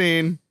next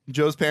scene,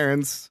 Joe's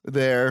parents are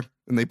there,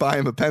 and they buy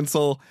him a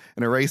pencil,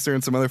 an eraser,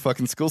 and some other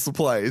fucking school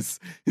supplies.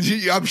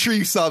 I'm sure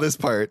you saw this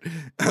part,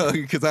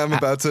 because I'm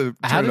about to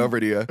turn it over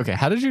to you. Okay,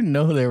 how did you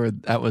know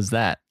that was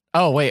that?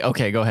 Oh, wait,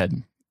 okay, go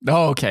ahead.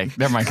 Oh, okay,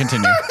 never mind,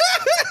 continue.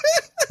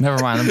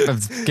 Never mind, I'm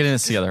getting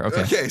this together.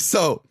 Okay,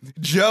 so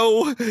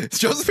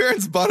Joe's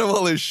parents bought him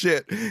all his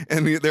shit,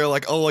 and they're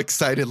like all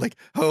excited, like,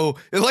 oh,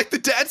 and like the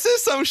dad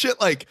says some shit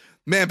like,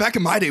 man, back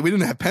in my day, we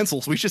didn't have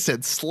pencils, we just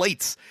had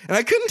slates. And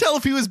I couldn't tell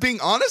if he was being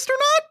honest or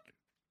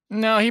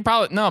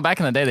not. No, back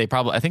in the day,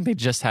 I think they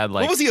just had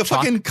like. What was he, a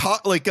fucking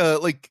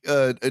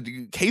a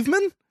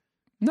caveman?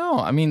 No,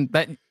 I mean,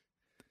 that.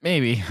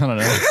 Maybe. I don't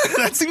know.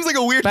 That seems like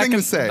a weird thing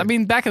to say. I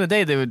mean, back in the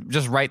day, they would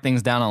just write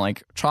things down on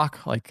like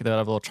chalk, like they would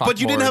have little chalk. But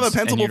you didn't have a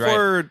pencil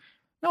before?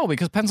 No,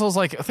 because pencils,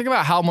 like, think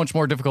about how much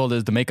more difficult it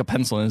is to make a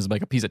pencil and is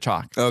like a piece of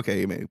chalk. Okay,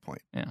 you made a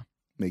point. Yeah.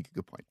 Make a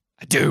good point.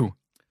 I do.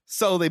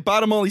 So they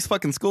bought him all these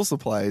fucking school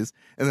supplies,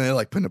 and then they're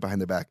like putting it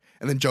behind their back.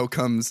 And then Joe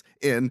comes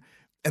in,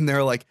 and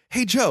they're like,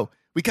 hey, Joe,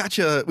 we got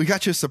you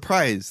a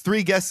surprise.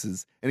 3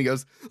 guesses. And he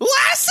goes,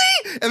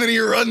 Lassie! And then he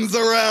runs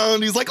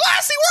around. He's like,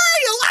 Lassie, where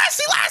are you?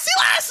 Lassie, Lassie,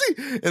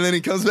 Lassie! And then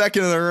he comes back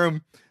into the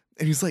room,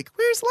 and he's like,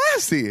 where's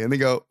Lassie? And they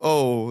go,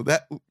 oh,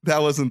 that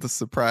wasn't the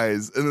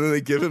surprise. And then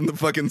they give him the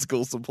fucking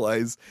school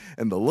supplies.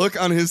 And the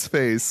look on his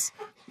face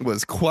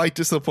was quite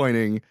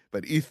disappointing.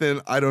 But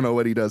Ethan, I don't know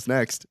what he does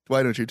next.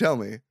 Why don't you tell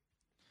me?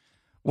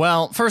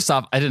 Well, first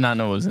off, I did not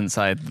know what was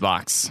inside the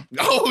box.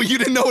 Oh, you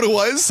didn't know what it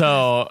was?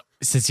 So,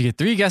 since you get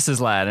 3 guesses,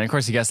 lad, and of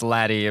course you guessed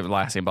Laddie,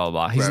 Lassie, blah,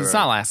 blah, blah. It's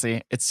not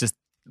Lassie. It's just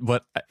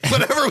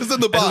whatever was in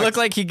the box. It looked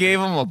like he gave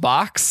him a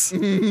box,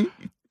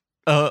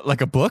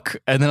 like a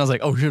book. And then I was like,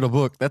 oh, shit, a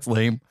book. That's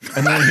lame.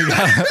 And then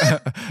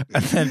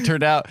and then it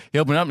turned out, he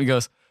opened it up and he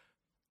goes,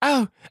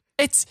 oh,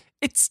 it's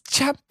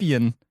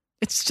Champion.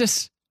 It's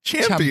just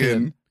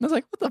Champion. I was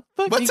like, what the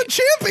fuck? What's a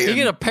champion? You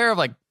get a pair of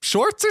like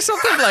shorts or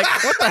something? Like,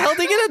 what the hell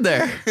did he get in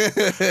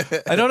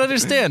there? I don't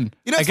understand.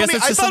 You know, I guess funny.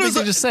 it's just something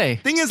to just say.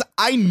 Thing is,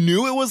 I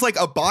knew it was like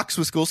a box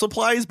with school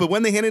supplies, but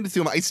when they handed it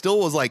to him, I still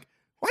was like,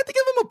 why'd they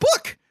give him a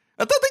book?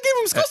 I thought they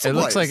gave him school supplies. It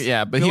looks like,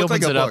 yeah, but he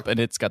opens it up and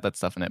it's got that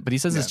stuff in it. But he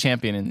says it's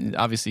Champion, and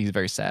obviously he's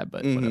very sad,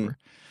 but whatever.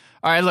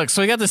 All right, look,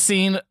 so we got the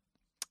scene.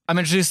 I'm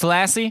introduced to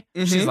Lassie.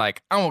 She's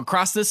like, I'm going to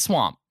cross this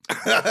swamp.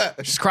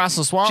 She's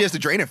crossing the swamp. She has to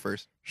drain it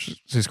first.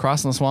 She's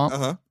crossing the swamp.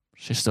 Uh-huh.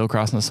 She's still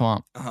crossing the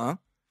swamp. Uh-huh.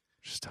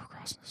 She's still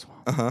crossing the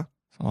swamp. Uh-huh.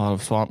 A lot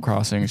of swamp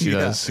crossing she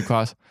does.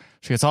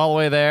 She gets all the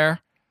way there,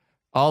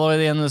 all the way to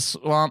the end of the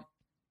swamp,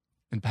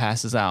 and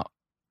passes out.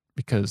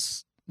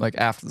 Because, like,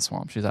 after the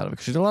swamp, she's out of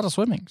it. She did a lot of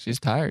swimming. She's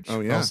tired. She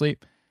fell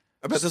asleep.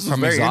 I bet this was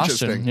from very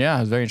exhaustion. interesting. Yeah,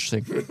 it was very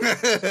interesting.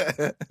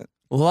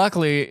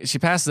 Luckily, she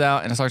passes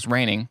out, and it starts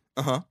raining.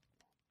 Uh-huh.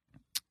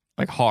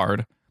 Like,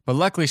 hard. But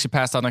luckily, she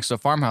passed out next to a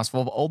farmhouse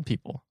full of old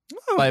people.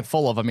 By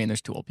full of, I mean,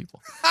 there's 2 old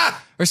people.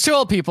 There's 2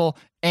 old people,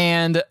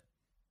 and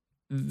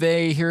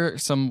they hear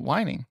some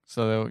whining.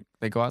 So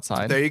they go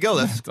outside. There you go.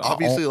 That's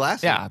obviously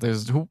Lassie. Yeah,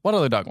 what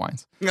other dog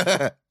whines?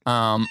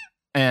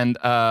 And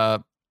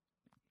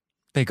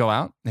they go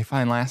out, they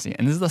find Lassie.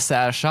 And this is the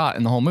saddest shot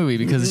in the whole movie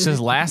because it's just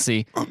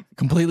Lassie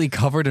completely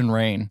covered in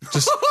rain.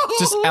 Just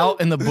out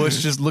in the bush,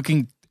 just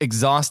looking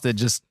exhausted,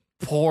 just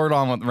poured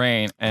on with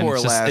rain. And Poor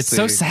Lassie. It's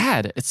so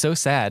sad. It's so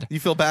sad.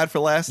 You feel bad for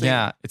Lassie?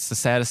 Yeah, it's the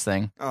saddest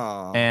thing.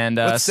 Aww. And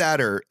what's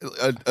sadder,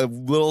 a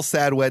little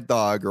sad wet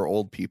dog or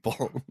old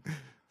people?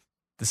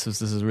 This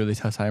is a really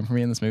tough time for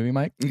me in this movie,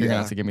 Mike. You're gonna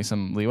have to give me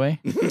some leeway.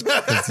 These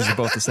are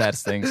both the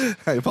saddest things.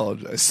 I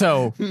apologize.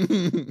 So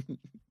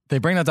they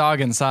bring the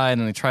dog inside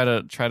and they try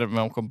to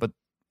milk him, but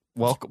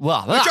you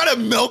try to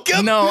milk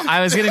him? No,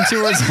 I was getting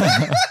 2 words.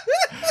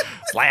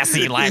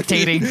 Lassie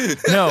lactating.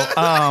 No,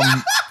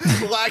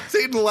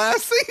 lactating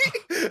Lassie.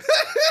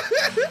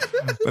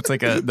 It's like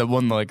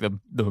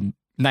the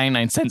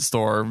 99-cent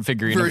store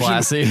figurine of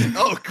Lassie.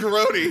 Oh,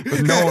 grody.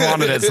 No one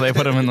wanted it, so they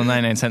put him in the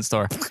 99-cent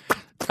store.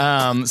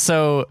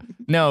 So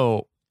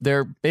no,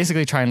 they're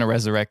basically trying to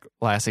resurrect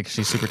Lassie because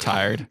she's super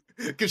tired.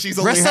 Because she's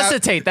only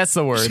resuscitate. That's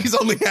the word. She's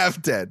only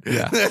half dead.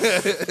 Yeah.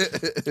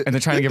 And they're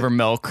trying to give her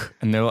milk,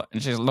 and the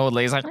old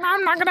lady's like,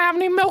 "I'm not gonna have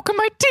any milk in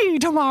my tea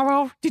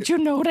tomorrow. Did you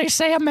know they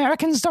say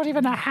Americans don't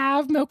even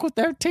have milk with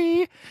their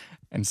tea?"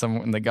 And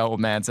the old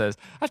man says,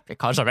 that's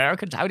because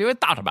Americans haven't even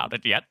thought about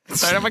it yet.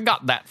 They haven't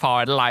got that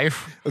far in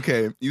life.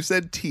 Okay, you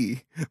said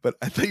tea, but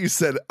I thought you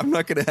said, I'm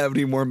not going to have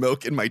any more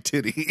milk in my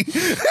titty.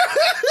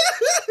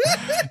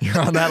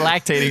 You're on that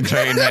lactating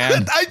train,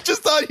 man. I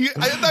thought you were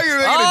making a joke.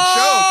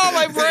 Oh,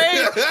 my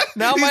brain.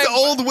 Now These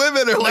old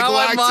women are like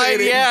lactating.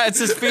 Mind, yeah, it's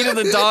just feeding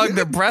the dog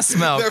their breast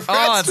milk. It's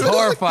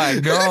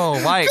horrifying. No,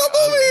 Mike. Come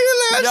over here,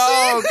 Lassie.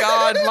 No,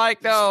 God,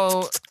 Mike,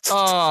 no.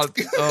 Oh.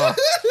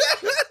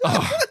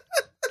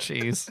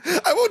 Jeez.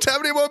 I won't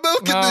have any more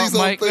milk in these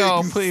Mike,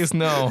 old things.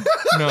 No,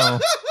 please, no.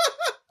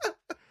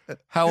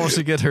 How will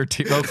she get her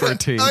milk for her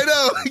tea? I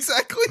know,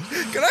 exactly.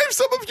 Can I have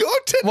some of your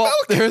tit milk?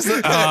 There's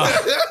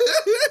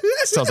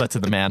sells that to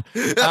the man.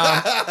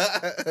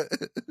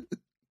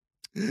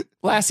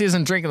 Lassie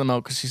isn't drinking the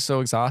milk because she's so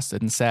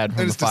exhausted and sad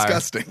from the fire.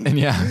 It's disgusting. And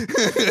yeah.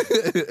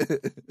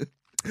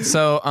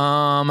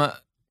 So,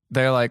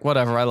 they're like,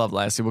 whatever, I love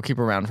Lassie. We'll keep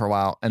her around for a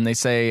while. And they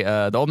say,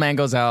 the old man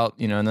goes out,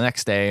 the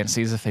next day and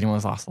sees if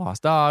anyone's lost a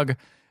lost dog.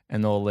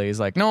 And the old lady's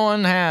like, no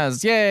one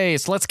has. Yay.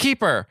 So let's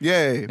keep her.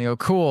 Yay. And they go,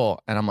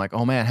 cool. And I'm like,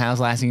 oh man,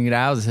 how's Lassie going to get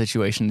out of the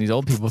situation? These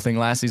old people think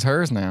Lassie's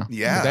hers now.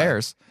 Yeah.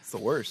 Theirs. It's the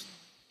worst.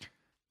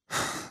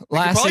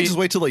 Lassie, probably just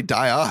wait till they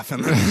die off.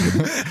 And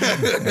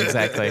then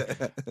exactly.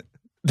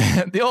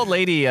 The old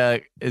lady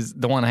is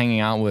the one hanging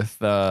out with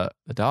the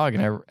dog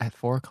and at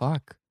 4:00.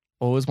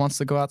 Always wants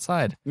to go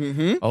outside.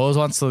 Mm-hmm. Always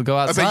wants to go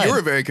outside. I bet you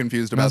were very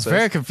confused about this. I was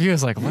very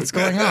confused. Like, what's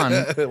going on?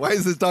 Why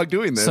is this dog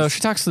doing this? So she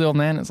talks to the old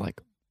man and is like,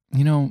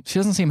 she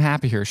doesn't seem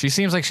happy here. She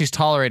seems like she's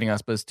tolerating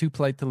us, but it's too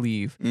polite to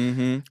leave.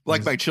 Mm-hmm.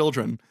 Like my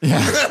children.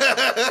 Yeah.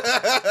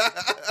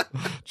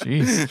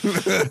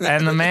 Jeez.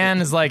 And the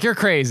man is like, you're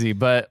crazy,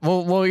 but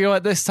well, you know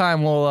what? This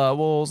time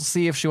we'll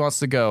see if she wants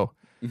to go.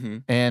 Mm-hmm.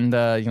 And,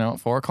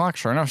 4:00,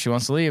 sure enough, she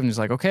wants to leave. And he's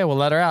like, okay, we'll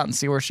let her out and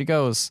see where she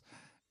goes.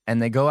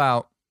 And they go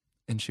out.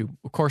 And she,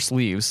 of course,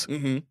 leaves.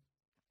 Mm-hmm.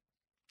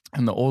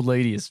 And the old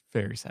lady is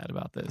very sad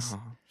about this.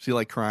 She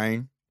like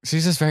crying?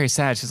 She's just very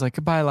sad. She's like,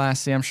 goodbye,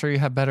 Lassie. I'm sure you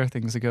have better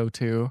things to go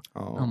to.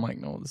 Oh. I'm like,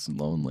 no, this is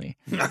lonely.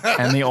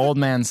 And the old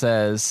man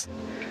says,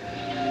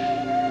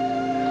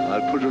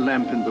 I'll put a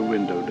lamp in the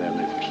window,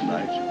 Danny, for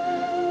tonight.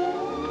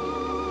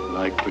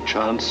 Like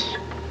perchance,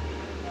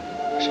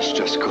 she's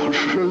just gone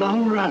for a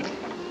long run.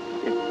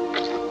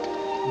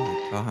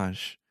 Oh my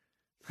gosh.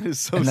 That is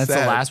so sad. And that's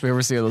the last we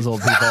ever see of those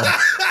old people.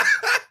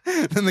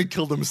 Then they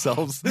killed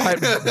themselves.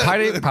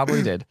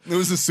 Probably did. It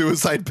was a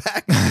suicide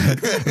pact.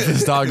 If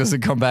this dog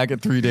doesn't come back in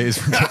 3 days,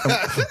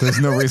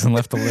 there's no reason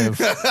left to live.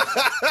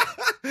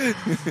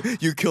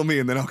 You kill me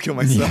and then I'll kill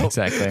myself.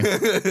 Yeah,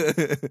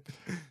 exactly.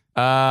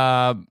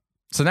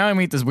 So now I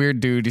meet this weird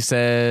dude. He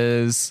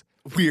says...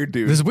 Weird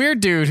dude. This weird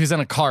dude who's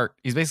in a cart.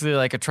 He's basically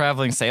like a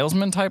traveling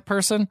salesman type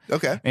person.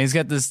 Okay. And he's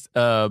got this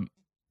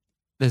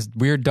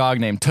weird dog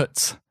named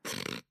Toots.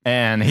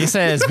 And he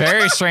says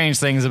very strange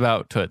things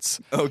about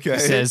Toots. Okay. He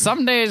says,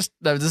 some days,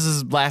 this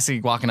is Lassie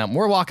walking up.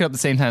 We're walking up the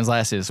same time as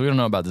Lassie is, so we don't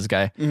know about this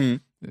guy.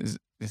 Mm-hmm.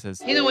 He says,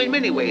 in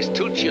many ways,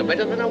 Toots, you're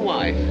better than a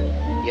wife.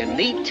 You're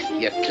neat,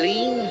 you're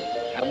clean,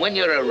 and when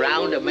you're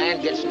around, a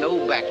man gets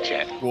no back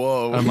chat.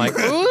 Whoa. I'm like,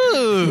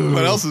 ooh.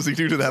 What else does he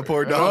do to that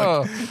poor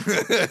dog?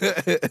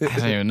 I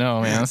don't even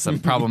know, man. That's some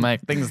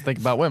problematic things to think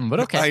about women,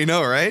 but okay. I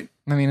know, right?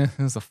 I mean, it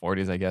was the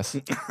 40s, I guess.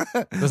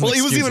 Well,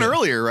 he was even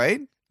earlier,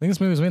 right? I think this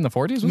movie was made in the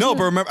 40s? No,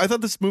 but remember, I thought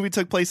this movie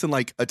took place in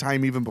like a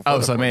time even before. Oh,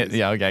 so I made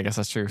yeah, okay, I guess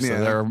that's true. So Yeah.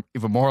 they're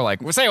even more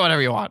like, well, say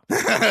whatever you want.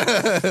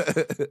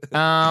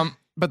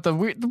 But the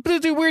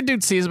weird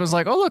dude sees him and is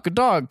like, oh, look, a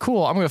dog.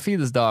 Cool. I'm going to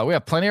feed this dog. We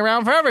have plenty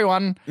around for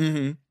everyone.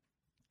 Mm-hmm.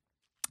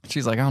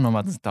 She's like, I don't know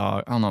about this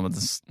dog. I don't know about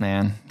this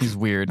man. He's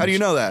weird. How do you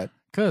know that?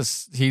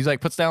 Because he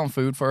like puts down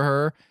food for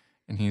her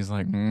and he's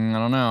like, I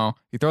don't know.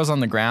 He throws it on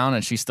the ground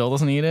and she still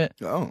doesn't eat it.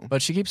 Oh.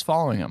 But she keeps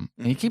following him.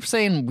 And he keeps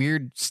saying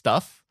weird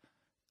stuff.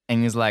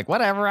 And he's like,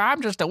 whatever,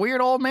 I'm just a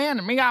weird old man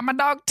and me got my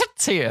dog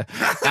Toots here.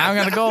 I'm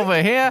going to go over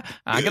here.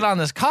 I get on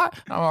this cart.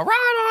 I'm going to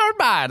ride on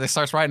by. And he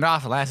starts riding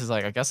off. And Lassie's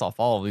like, I guess I'll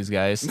follow these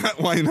guys.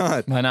 Why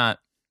not? Why not?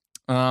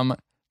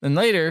 Then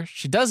later,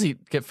 she does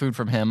get food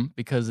from him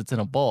because it's in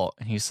a bowl.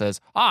 And he says,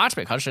 oh, that's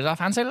because she's a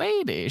fancy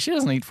lady. She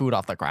doesn't eat food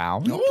off the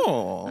ground.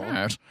 Oh.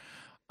 Yes.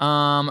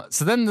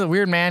 So then the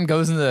weird man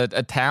goes into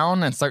a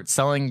town and starts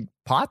selling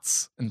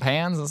pots and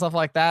pans and stuff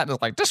like that. And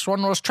it's like, this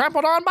one was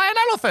trampled on by an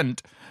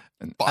elephant.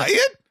 And, Buy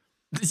it?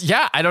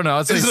 Yeah, I don't know.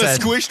 That's what Is he it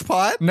said. a squished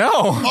pot? No.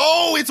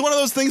 Oh, it's one of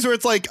those things where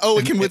it's like, oh,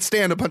 it can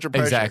withstand a punch of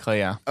pressure. Exactly,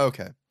 yeah.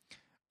 Okay.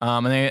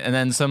 And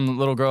then some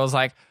little girl's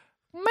like,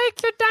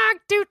 make your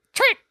dog do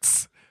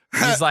tricks.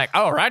 He's like,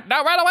 oh, right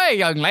away,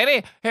 young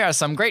lady. Here are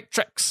some great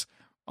tricks.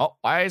 Oh,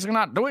 why is he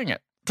not doing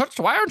it? Toots,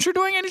 why aren't you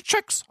doing any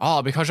tricks?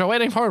 Oh, because you're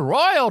waiting for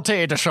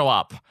royalty to show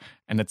up.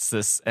 And it's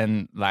this,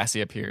 and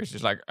Lassie appears.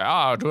 She's like,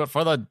 oh, do it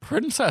for the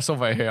princess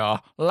over here.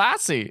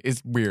 Lassie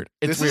is weird.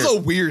 It's This weird. is a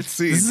weird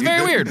scene. This is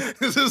very weird.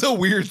 This is a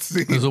weird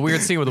scene. There's a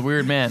weird scene with a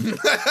weird man.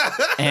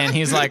 And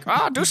he's like,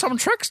 do some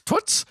tricks,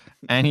 Toots.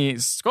 And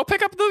he's, go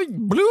pick up the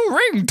blue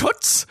ring,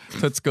 Toots.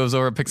 Toots goes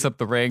over, picks up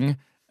the ring.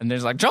 And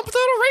there's like, jump through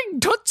the ring,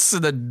 Toots.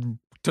 And then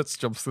Toots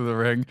jumps through the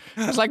ring.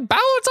 It's like,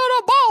 bounce on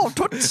a ball,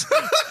 Toots.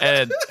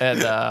 and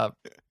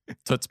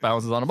Toots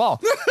bounces on a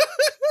ball.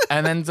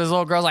 And then this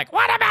little girl's like,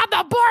 what about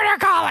the border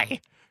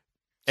collie?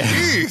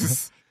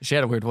 Jeez. She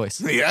had a weird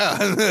voice. Yeah.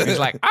 He's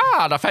like,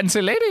 the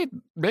fancy lady.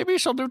 Maybe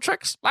she'll do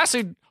tricks.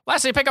 Lassie,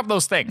 pick up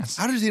those things.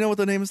 How does he know what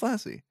the name is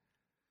Lassie?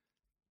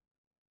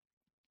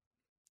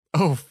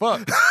 Oh,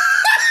 fuck.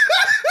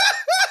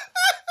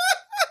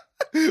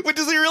 But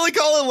does he really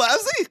call her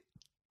Lassie?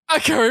 I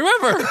can't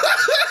remember.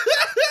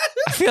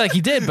 I feel like he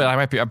did, but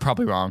I'm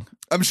probably wrong.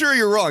 I'm sure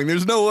you're wrong.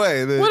 There's no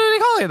way. What did he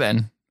call you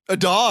then? A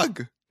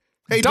dog.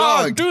 Hey,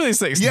 dog. Do these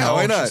things. Yeah, no,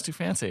 why not? She's too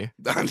fancy.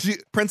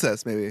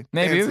 Princess, maybe.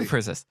 Maybe Fancy.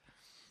 princess.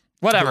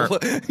 Whatever.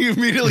 He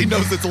immediately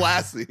knows it's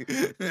Lassie.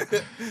 The name of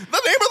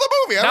the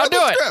movie. I Now read do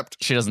the it. script.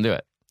 She doesn't do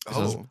it. She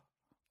says,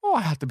 Oh.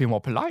 I have to be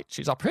more polite.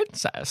 She's a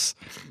princess.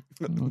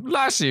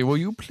 Lassie, will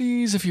you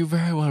please, if you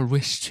very well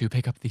wish to,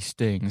 pick up these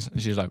things?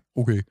 And she's like,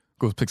 okay.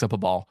 Goes, picks up a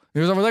ball. He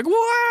was over like,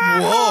 wow.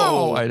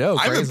 Whoa. I know.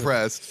 I'm crazy.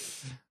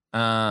 impressed.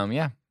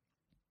 Yeah.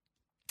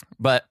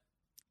 But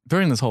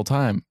during this whole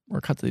time, we're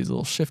cut to these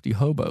little shifty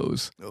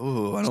hobos.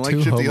 Oh, I don't like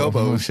shifty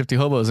hobos. Shifty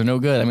hobos are no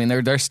good. I mean,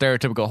 they're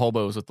stereotypical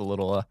hobos with the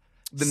little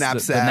The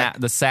knapsack.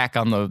 the sack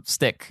on the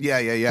stick.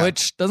 Yeah.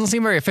 Which doesn't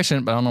seem very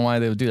efficient, but I don't know why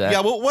they would do that.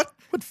 Yeah, well, what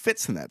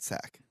fits in that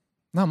sack?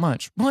 Not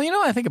much. Well,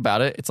 I think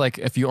about it. It's like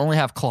if you only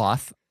have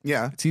cloth,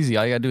 Yeah. it's easy.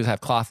 All you gotta do is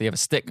have cloth. You have a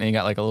stick, and you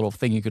got like a little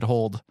thing you could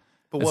hold.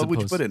 But what would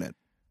you put in it?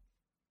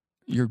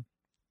 Your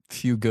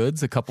few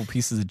goods, a couple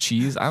pieces of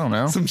cheese. I don't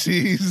know. Some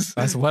cheese.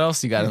 What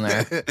else you got in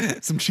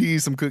there? Some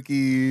cheese, some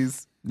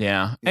cookies.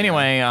 Yeah.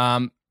 Anyway,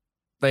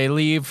 they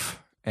leave,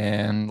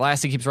 and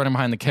Lassie keeps running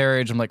behind the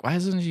carriage. I'm like, why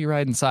doesn't she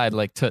ride inside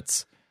like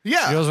Toots?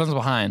 Yeah. She always runs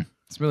behind.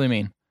 It's really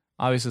mean.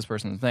 Obviously, this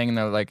person's thing. And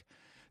they're like,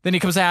 then he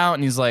comes out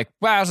and he's like,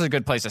 well, this is a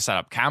good place to set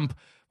up camp.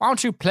 Why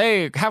don't you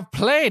have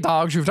play,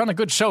 dogs? You've done a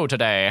good show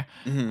today.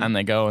 Mm-hmm. And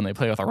they go and they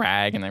play with a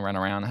rag and they run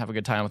around and have a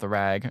good time with a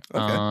rag.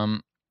 Okay.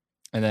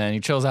 And then he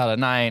chills out at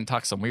night and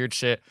talks some weird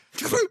shit.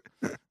 Like,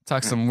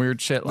 guy's you're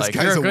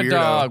a a good weirdo.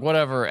 dog,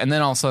 whatever. And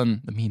then all of a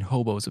sudden, the mean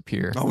hobos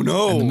appear. Oh,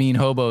 no. And the mean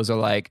hobos are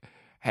like,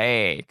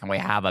 hey, can we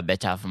have a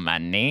bit of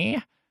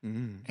money?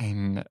 Mm.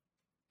 And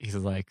he's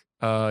like,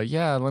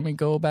 yeah, let me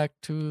go back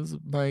to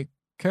my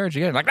carriage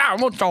again. Like, no, I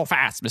won't go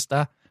fast,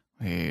 mister.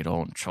 We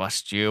don't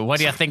trust you. What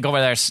do you think over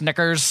there,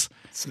 Snickers?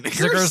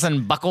 Snickers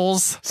and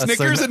Buckles?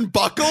 Snickers and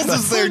Buckles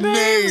is their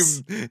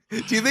name.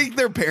 Do you think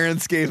their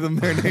parents gave them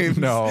their names?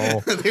 No.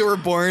 They were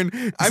born,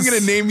 I'm going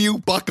to name you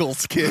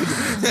Buckles, kid.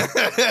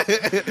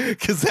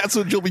 Because that's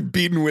what you'll be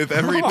beaten with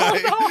every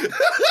night. Oh,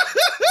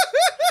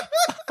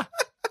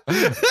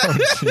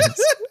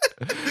 jeez.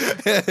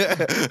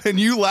 And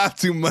you laugh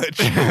too much.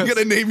 I'm going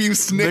to name you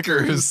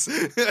Snickers.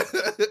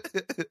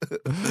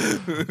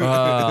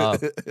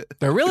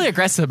 They're really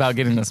aggressive about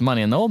getting this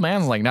money, and the old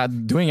man's like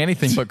not doing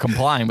anything but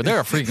complying, but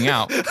they're freaking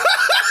out. The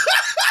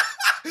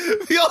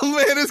old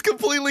man is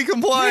completely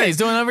compliant. Yeah, he's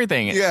doing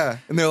everything. Yeah.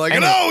 And they're like,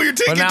 no, you're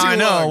taking too long. But now I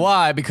know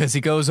why, because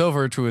he goes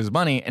over to his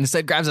money and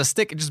instead grabs a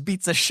stick and just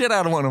beats the shit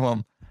out of one of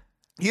them.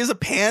 He has a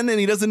pan and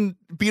he doesn't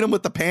beat him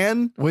with the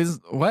pan?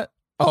 What?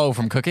 Oh,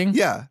 from cooking?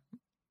 Yeah.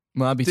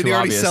 Well, that'd be Did too he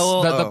already obvious.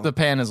 sell? The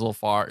pan is a little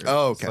far.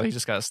 Oh, okay. So he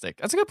just got a stick.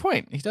 That's a good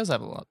point. He does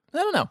have a lot. I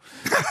don't know.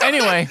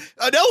 Anyway.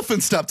 An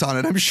elephant stepped on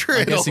it. I'm sure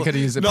I guess he could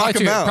have used it. knock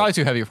him out. Probably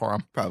too heavy for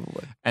him.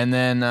 Probably. And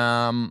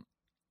then,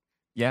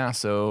 yeah,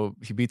 so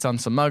he beats on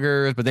some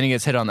muggers, but then he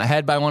gets hit on the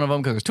head by one of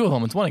them because there's two of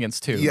them. It's 1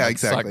 against 2. Yeah, Like,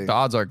 exactly. So, like, the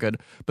odds are good.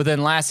 But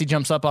then Lassie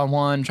jumps up on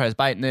one, tries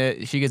biting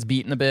it. She gets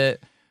beaten a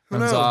bit,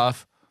 runs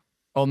off.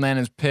 Old man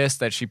is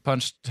pissed that she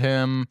punched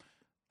him,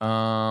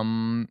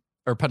 or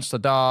punched the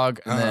dog,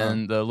 and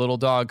then the little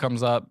dog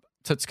comes up.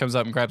 Toots comes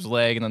up and grabs his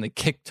leg, and then they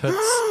kick Toots.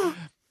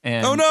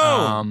 And, oh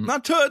no,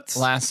 not Toots.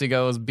 Lassie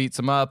goes, beats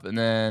him up, and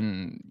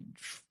then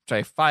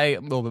they fight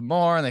a little bit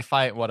more, and they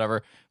fight,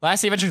 whatever.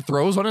 Lassie eventually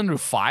throws one into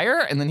fire,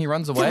 and then he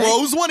runs away.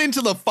 Throws one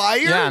into the fire?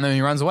 Yeah, and then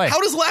he runs away.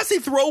 How does Lassie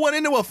throw one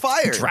into a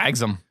fire?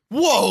 Drags him.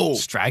 Whoa.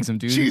 Just drags him,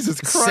 dude. Jesus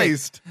It's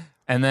Christ. sick.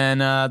 And then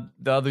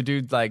the other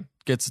dude, like,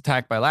 gets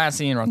attacked by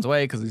Lassie and runs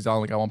away because he's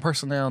only got one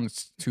person now, and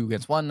it's 2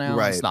 against 1 now.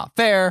 Right. It's not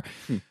fair.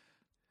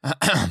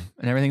 And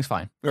everything's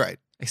fine. Right.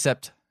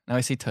 Except now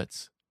I see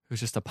Toots, who's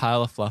just a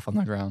pile of fluff on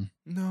the ground.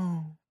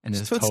 No. And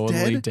is Toots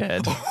totally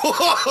dead.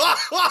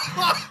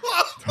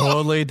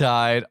 Totally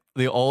died.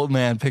 The old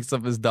man picks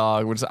up his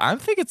dog, which I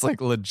think it's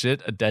like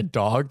legit a dead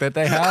dog that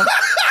they have.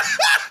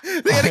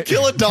 They had to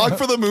kill a dog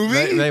for the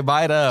movie? They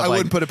might have. I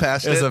wouldn't put it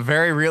past It's it. a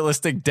very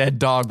realistic dead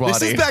dog body.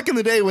 This is back in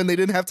the day when they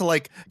didn't have to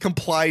like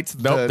comply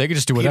to Nope, they could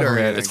just do whatever.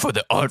 Peter. It's for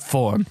the art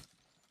form.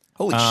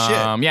 Holy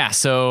shit. Yeah,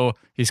 so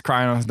he's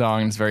crying on his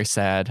dog and it's very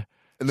sad.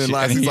 And then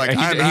Lassie's like,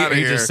 I'm out of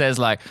He here. just says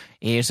like,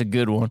 here's a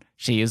good one.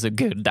 She is a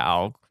good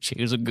dog. She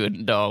is a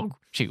good dog.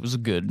 She was a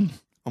good.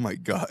 Oh my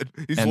God.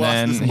 He's And lost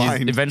then his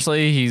mind.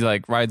 eventually he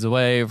like rides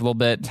away a little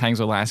bit, hangs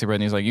with Lassie,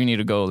 and he's like, you need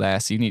to go,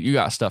 Lassie. You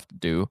got stuff to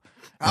do.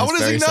 And How it's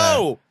does he very sad.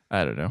 know?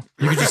 I don't know.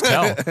 You could just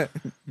tell.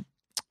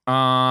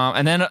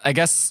 And then I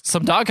guess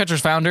some dog catchers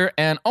found her,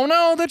 and oh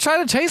no, they're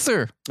trying to chase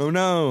her. Oh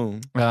no.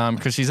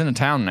 Because she's in a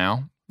town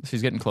now.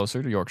 She's getting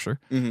closer to Yorkshire.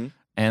 Mm-hmm.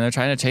 And they're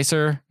trying to chase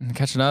her and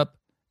catching up.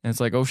 And it's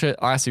like, oh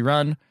shit, Lassie,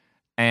 run.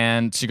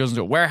 And she goes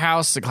into a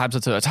warehouse and climbs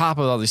up to the top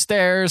of all these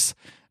stairs.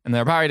 And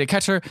they're about ready to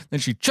catch her. Then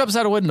she jumps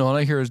out a window and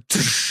I hear is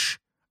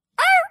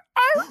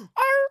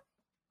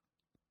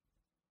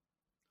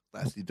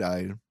Lassie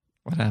died.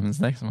 What happens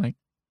next, Mike?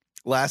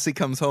 Lassie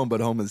comes home, but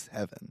home is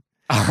heaven.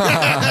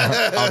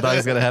 All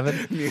dogs go to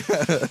heaven?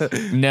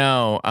 Yeah.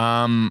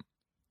 No.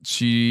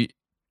 She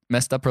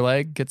messed up her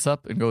leg, gets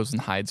up, and goes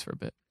and hides for a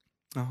bit.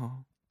 Oh.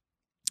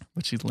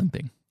 But she's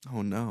limping.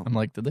 Oh no. I'm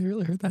like, did they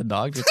really hurt that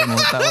dog? Just limp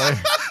that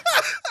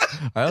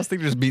way? I also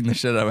think they're just beating the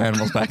shit out of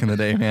animals back in the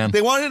day, man.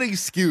 They wanted an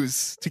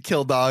excuse to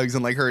kill dogs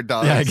and like hurt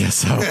dogs. Yeah, I guess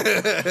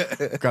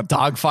so. Got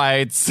dog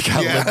fights,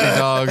 got limping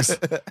dogs.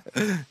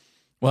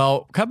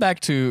 Well, come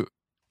back to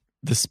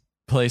this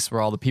place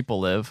where all the people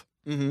live.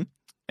 Mm-hmm.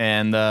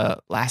 And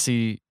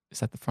Lassie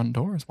is at the front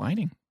door, is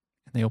whining.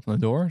 And they open the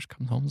door. She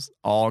comes home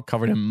all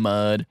covered in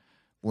mud,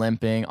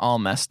 limping, all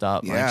messed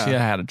up. Yeah. Like she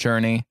had a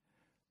journey.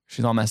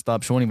 She's all messed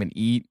up. She won't even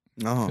eat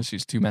Oh. because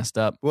she's too messed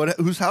up. What?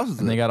 Whose house is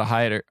And it? they got to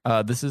hide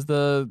her. This is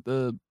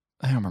the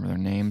I don't remember their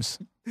names.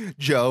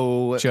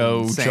 Joe,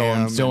 Joe and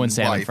Sam and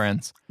wife.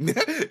 friends.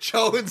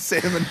 Joe and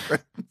Sam and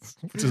friends.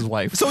 Which is his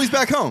wife. So he's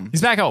back home.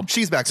 He's back home.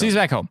 She's back So home. he's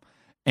back home.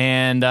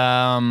 And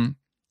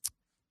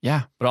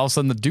yeah, but all of a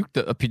sudden the Duke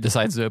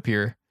decides to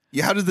appear.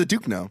 Yeah. How did the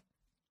Duke know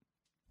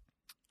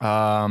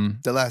The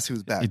that Lassie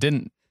was back? He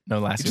didn't know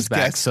Lassie was just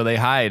back, guessed. so they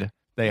hide.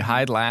 They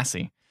hide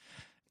Lassie,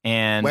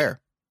 and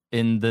Where?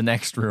 in the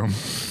next room.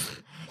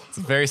 It's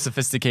a very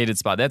sophisticated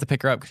spot. They have to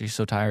pick her up because she's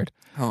so tired.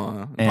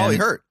 Oh, And- probably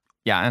hurt.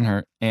 Yeah, and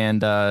her.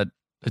 And the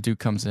Duke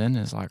comes in and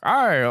is like, "All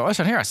right,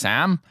 listen here,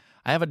 Sam.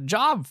 I have a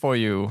job for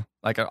you,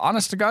 like an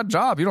honest to God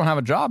job. You don't have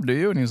a job, do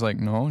you?" And he's like,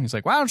 "No." And he's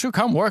like, "Why don't you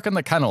come work in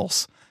the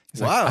kennels?"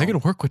 He's Wow. like, "I get to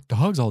work with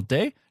dogs all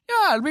day?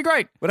 Yeah, it'd be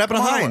great." What happened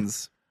to Come on.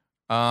 Hines?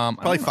 I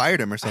Probably don't know. fired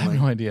him or I have something.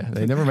 no idea.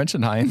 They never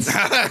mentioned Hines.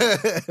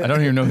 I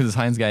don't even know who this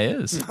Hines guy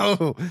is.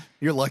 Oh,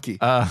 you're lucky.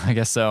 I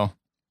guess so.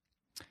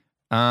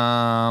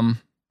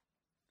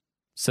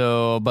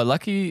 But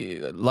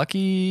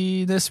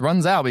luckiness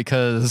runs out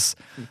because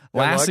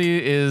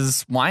Lassie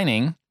is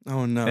whining.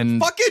 Oh no!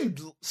 and- Fucking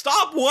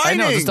stop whining!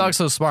 I know this dog's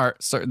so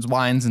smart. Starts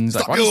whines and he's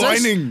Stop like, "What is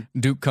this?" whining!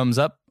 Duke comes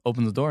up,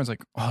 opens the door, and is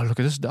like, "Oh, look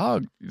at this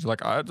dog." He's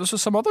like, "This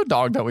is some other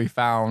dog that we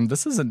found.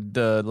 This isn't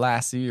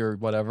Lassie or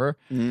whatever."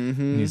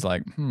 Mm-hmm. And he's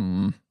like,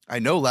 I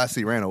know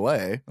Lassie ran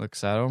away.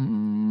 Looks at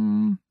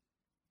him,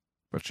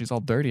 but she's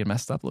all dirty and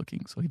messed up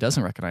looking, so he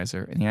doesn't recognize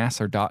her. And he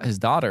asks his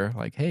daughter,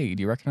 like, "Hey,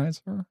 do you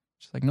recognize her?"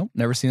 She's like, "Nope,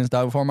 never seen this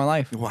dog before in my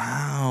life."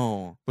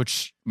 Wow.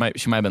 Which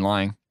she might have been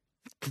lying.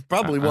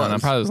 Probably I don't know,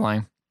 was. probably was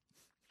lying.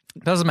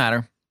 Doesn't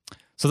matter.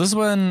 So this is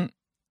when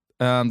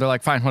they're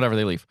like, "Fine, whatever."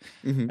 They leave,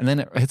 Mhm. and then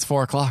it hits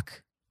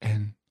 4:00,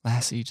 and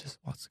Lassie just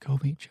wants to go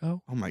meet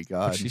Joe, Oh my but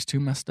god. she's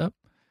too messed up.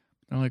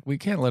 They're like, "We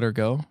can't let her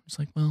go." It's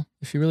like, well,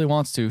 if she really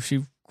wants to,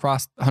 she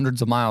crossed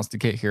hundreds of miles to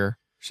get here.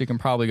 She can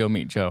probably go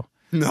meet Joe.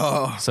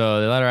 No.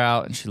 So they let her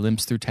out, and she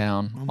limps through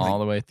town, Oh my- all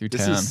the way through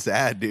This town is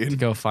sad, to dude.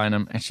 go find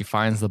him. And she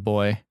finds the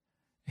boy.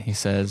 And he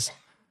says,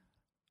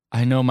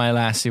 "I know my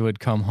Lassie would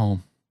come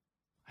home.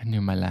 I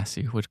knew my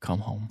Lassie would come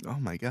home." Oh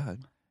my god.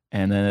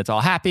 And then it's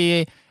all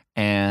happy.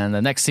 And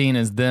the next scene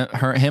is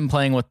him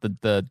playing with the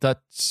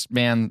Dutch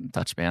man.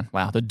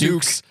 Wow, the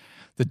Duke's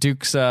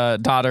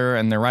daughter,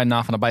 and they're riding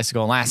off on a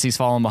bicycle. And Lassie's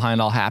following behind,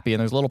 all happy.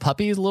 And there's little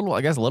puppies, little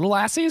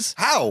Lassies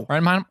How?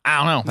 riding behind them. I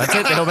don't know. That's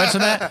it. They don't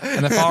mention that.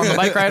 And they're following the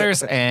bike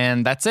riders,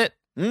 and that's it.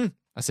 Mm.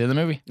 That's the end of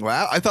the movie.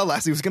 Wow. I thought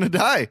Lassie was gonna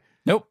die.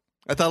 Nope.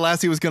 I thought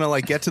Lassie was gonna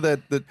like get to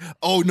the.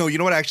 Oh no! You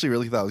know what? I actually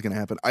really thought was gonna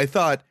happen. I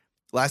thought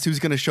Lassie was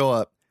gonna show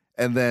up,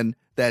 and then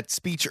that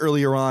speech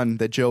earlier on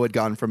that Joe had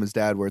gotten from his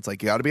dad, where it's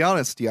like, "You got to be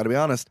honest. You got to be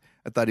honest."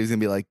 I thought he was gonna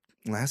be like,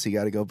 "Lassie, you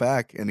got to go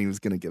back," and he was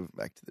gonna give it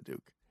back to the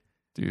Duke.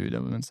 Dude, that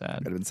would have been sad.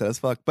 That'd have been sad as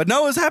fuck. But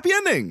no, it was a happy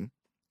ending.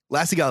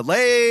 Lassie got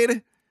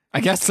laid. I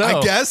guess so.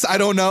 I guess. I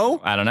don't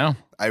know. I don't know.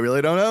 I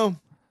really don't know.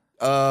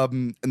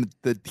 And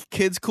the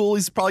kid's cool.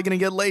 He's probably gonna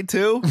get laid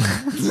too.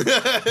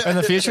 In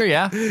the future,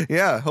 yeah.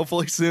 Yeah,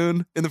 hopefully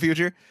soon in the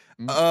future.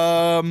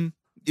 Mm.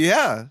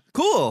 Yeah,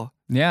 cool.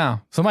 Yeah.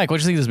 So, Mike,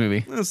 what'd you think of this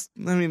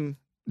movie? I mean,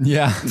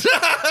 Yeah.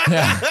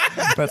 Yeah.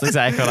 That's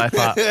exactly what I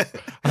thought.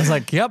 I was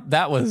like, yep,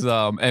 that was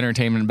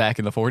entertainment back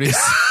in the 40s.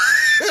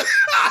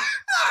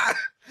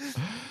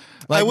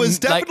 I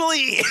was like,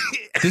 definitely.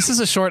 this is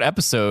a short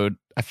episode,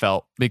 I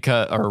felt,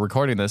 or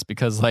recording this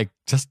because like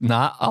just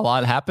not a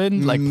lot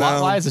happened. Like No.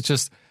 plot wise, it's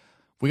just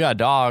we got a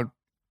dog.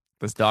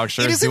 This dog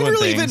sure It is isn't doing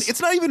really things. even.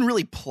 It's not even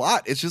really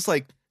plot. It's just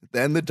like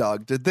then the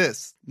dog did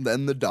this,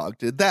 then the dog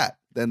did that,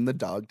 then the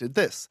dog did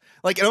this.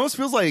 Like it almost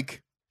feels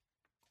like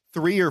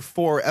 3 or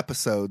 4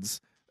 episodes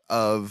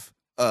of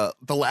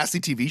the Lassie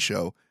TV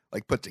show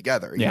like put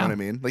together. You Yeah. know what I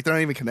mean? Like they're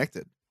not even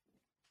connected.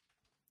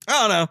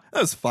 I don't know.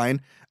 That was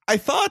fine. I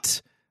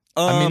thought.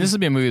 I mean, this would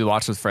be a movie to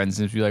watch with friends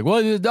and just be like,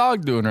 what is the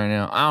dog doing right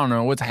now? I don't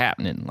know. What's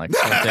happening? Like,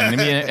 sort of thing. And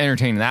be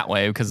entertaining that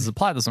way because the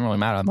plot doesn't really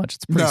matter that much.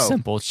 It's pretty No.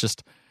 simple. It's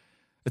just,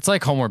 it's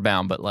like Homeward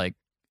Bound, but like,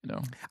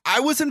 I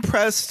was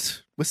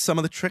impressed with some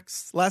of the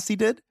tricks Lassie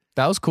did.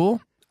 that was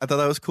cool. I thought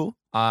that was cool.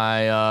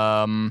 I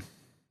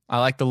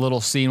like the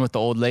little scene with the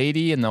old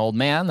lady and the old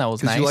man. That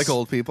was nice. You like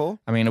old people.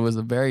 I mean, it was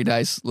a very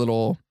nice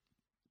little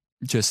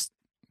just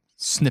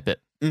snippet.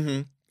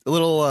 Mm-hmm. A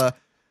little. I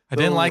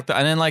didn't like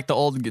the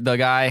old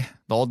guy.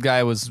 The old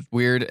guy was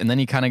weird, and then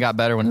he kind of got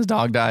better when his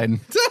dog died.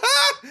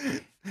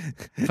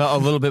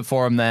 Felt a little bit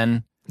for him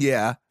then.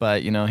 Yeah,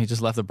 but he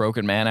just left a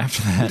broken man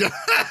after that.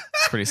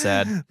 It's pretty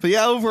sad. But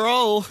yeah,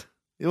 overall,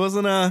 it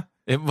wasn't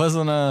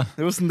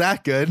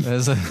that good.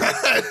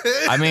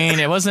 I mean,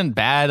 it wasn't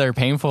bad or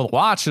painful to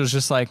watch. It was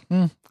just like,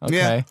 okay.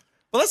 Yeah.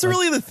 Well, that's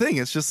really the thing.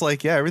 It's just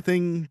like,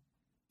 everything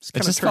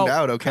kind of turned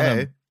out okay. Kind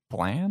of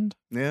bland.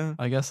 Yeah,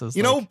 I guess is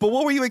but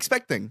what were you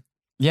expecting?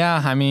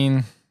 Yeah, I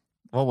mean,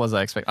 what was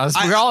I expecting?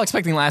 We were all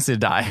expecting Lassie to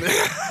die.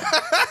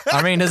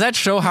 I mean, does that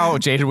show how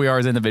jaded we are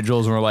as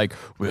individuals when we're like,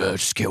 well,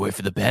 just can't wait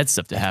for the bad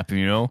stuff to happen,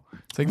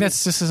 It's like,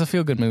 that's just a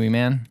feel-good movie,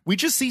 man. We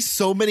just see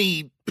so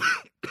many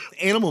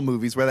animal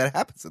movies where that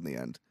happens in the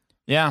end.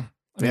 Yeah.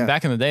 I mean,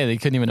 back in the day, they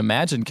couldn't even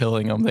imagine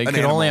killing them. They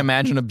could only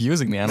imagine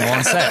abusing the animal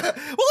on set. Well,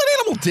 an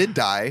animal did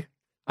die.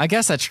 I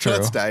guess that's true.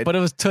 Toots died. But it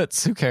was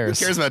Toots. Who cares?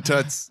 Who cares about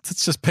Toots?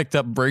 Toots just picked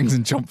up rings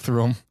and jumped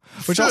through them,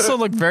 which also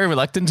looked very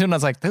reluctant to. And I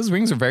was like, those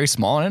rings are very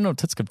small. I didn't know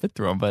Toots could fit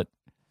through them, but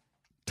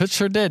Toots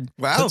sure did.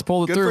 Wow. Toots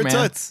pulled it through, man.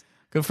 Toots.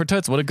 Good for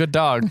Toots. What a good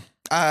dog.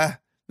 Yeah,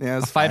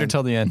 a fighter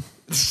till the end.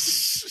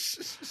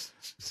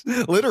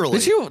 Literally.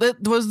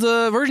 Was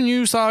the version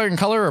you saw in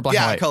color or black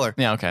and white? Yeah, color.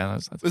 Yeah, okay.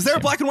 Was there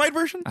a black and white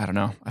version? I don't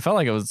know. I felt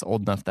like it was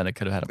old enough that it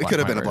could have had a black and white version. It could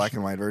have been a black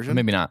and white version.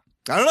 Maybe not.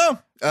 I don't know.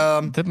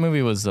 That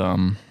movie was,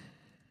 I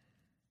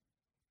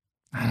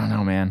don't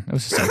know, man. It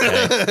was just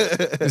okay.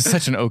 It was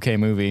such an okay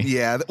movie.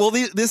 Yeah. Well,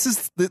 this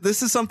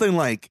is something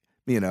like,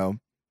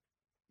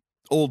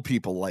 old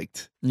people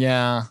liked.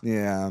 Yeah.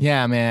 Yeah.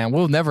 Yeah, man.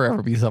 We'll never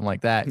ever be something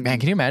like that. Man,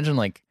 can you imagine,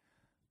 like,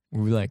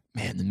 we were like,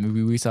 man, the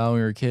movie we saw when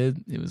we were a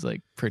kid, it was,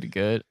 like, pretty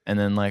good. And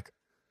then, like,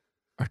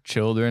 our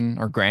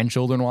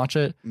grandchildren watch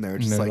it. And they're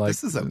just like,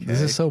 this is okay.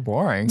 This is so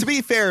boring. To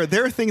be fair,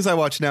 there are things I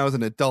watch now as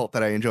an adult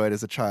that I enjoyed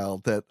as a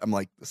child that I'm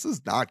like, this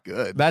is not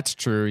good. That's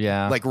true,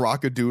 yeah. Like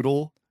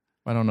Rock-a-Doodle.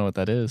 I don't know what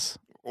that is.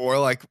 Or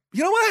like,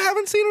 you know what I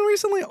haven't seen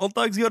recently? Old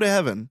Dogs Go to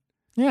Heaven.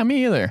 Yeah,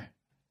 me either.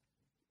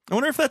 I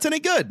wonder if that's any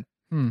good.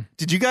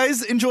 Did you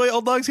guys enjoy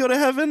Old Dogs Go to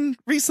Heaven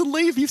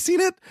recently, if you've seen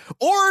it?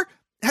 Or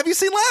have you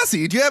seen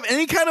Lassie? Do you have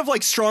any kind of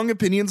like strong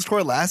opinions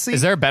toward Lassie?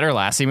 Is there a better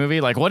Lassie movie?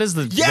 Like, what is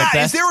the best?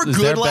 Is there a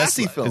good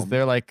Lassie film? Is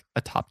there like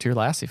a top tier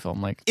Lassie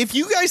film? Like, if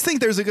you guys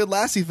think there's a good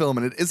Lassie film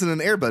and it isn't an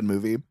Air Bud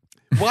movie,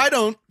 why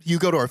don't you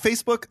go to our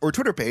Facebook or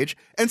Twitter page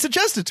and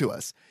suggest it to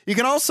us? You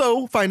can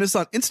also find us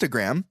on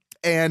Instagram,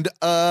 and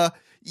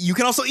you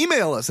can also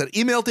email us at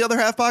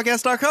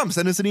email@theotherhalfpodcast.com.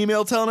 Send us an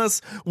email telling us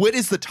what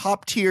is the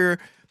top tier,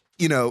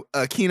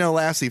 Kino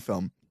Lassie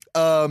film.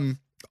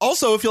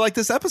 Also, if you like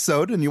this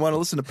episode and you want to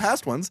listen to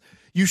past ones,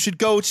 you should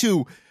go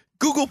to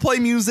Google Play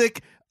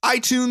Music,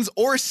 iTunes,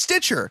 or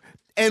Stitcher.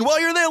 And while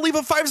you're there, leave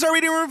a 5-star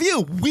rating and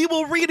review. We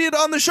will read it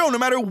on the show, no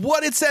matter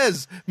what it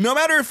says. No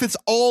matter if it's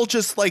all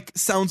just like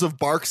sounds of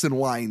barks and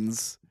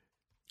whines.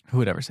 Who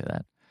would ever say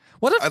that?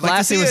 What if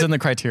Lassie was in the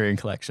Criterion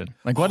Collection?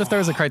 Like, what if there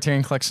was a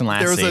Criterion Collection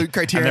Lassie? There was a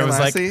Criterion and there was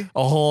Lassie? like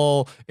a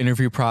whole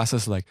interview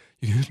process, like,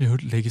 you guys know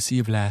the legacy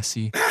of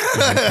Lassie, and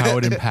like how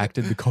it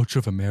impacted the culture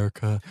of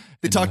America.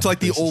 They talked to like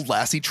the old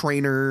Lassie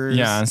trainers.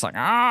 Yeah, and it's like,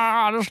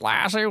 this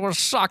Lassie was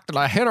sucked and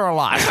I hit her a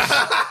lot.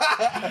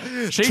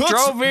 She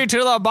drove me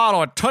to the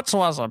bottle and Toots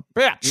was a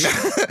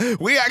bitch.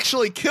 We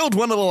actually killed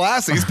one of the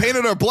Lassies,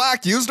 painted her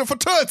black, used her for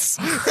Toots.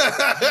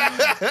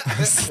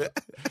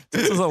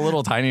 This is a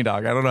little tiny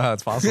dog. I don't know how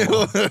it's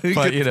possible. But,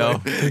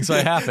 things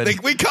might happen.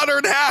 We cut her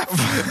in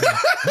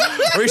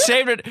half. We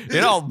shaved it.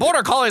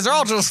 Border collies are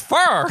all just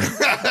fur.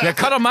 You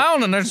cut them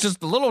out and there's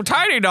just little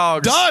tiny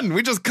dogs. Done.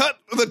 We just cut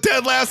the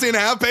dead Lassie in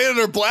half, painted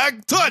her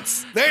black.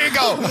 Toots. There you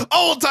go.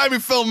 Old-timey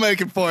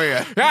filmmaking for you.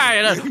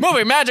 Yeah,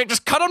 movie magic.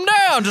 Just cut them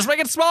down. Just make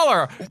it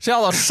smaller. See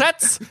all those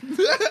sets? We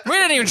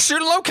didn't even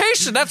shoot a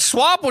location. That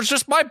swamp was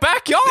just my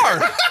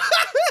backyard.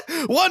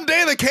 One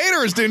day the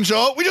caterers didn't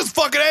show up. We just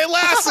fucking ate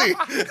Lassie.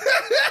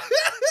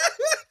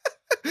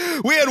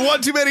 We had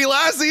one too many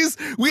Lassies.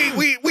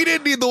 We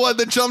didn't need the one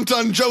that jumped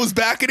on Joe's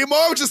back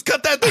anymore. We just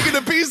cut that thing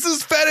into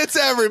pieces, fed it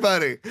to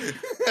everybody.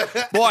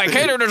 Boy,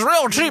 catering was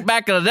real cheap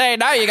back in the day.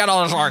 Now you got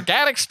all this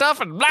organic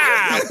stuff and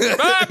blah,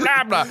 blah,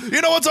 blah, blah.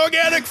 You know what's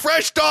organic?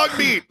 Fresh dog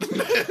meat.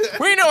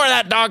 We know where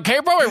that dog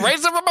came from. We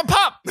raised it from a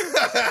pup.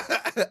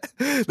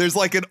 There's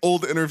like an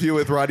old interview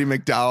with Roddy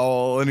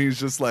McDowell, and he's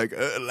just like,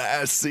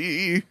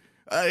 Lassie,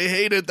 I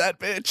hated that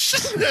bitch.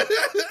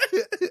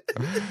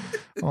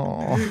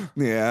 Oh,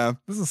 yeah.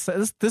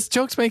 This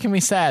joke's making me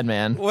sad,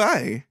 man.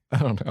 Why? I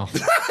don't know.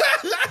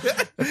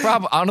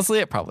 Honestly,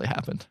 it probably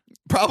happened.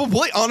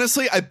 Probably.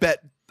 Honestly, I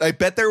bet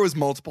there was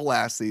multiple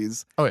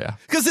Lassies. Oh yeah.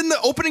 Because in the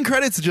opening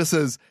credits it just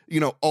says,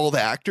 all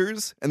the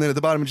actors, and then at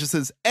the bottom it just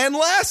says, and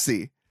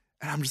Lassie.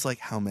 And I'm just like,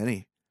 how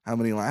many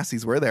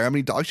Lassies were there? How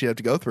many dogs you have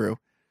to go through?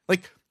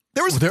 Like,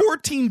 there was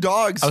 14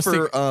 dogs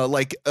for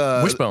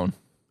Wishbone.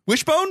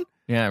 Wishbone?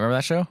 Yeah, remember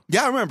that show?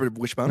 Yeah, I remember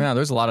Wishbone. Yeah,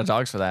 there's a lot of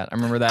dogs for that. I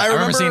remember that. I I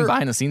remember remember- seeing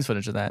behind the scenes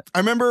footage of that. I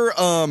remember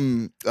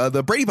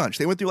the Brady Bunch.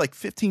 They went through like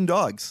 15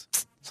 dogs.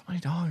 So many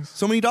dogs.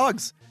 So many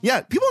dogs.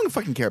 Yeah, people don't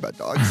fucking care about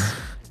dogs.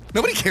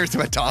 Nobody cares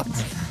about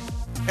dogs.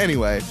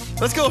 Anyway,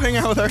 let's go hang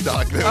out with our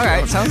dog. All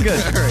right, sounds good.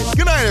 All right.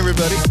 Good night,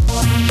 everybody.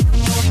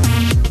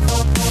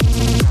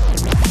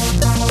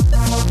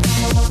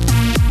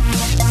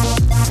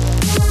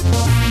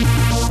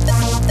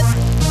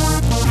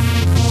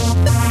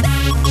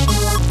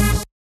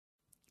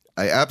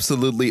 I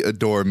absolutely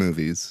adore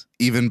movies,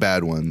 even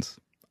bad ones.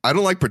 I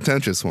don't like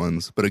pretentious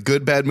ones, but a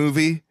good bad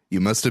movie, you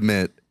must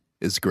admit,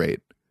 is great.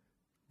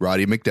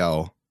 Roddy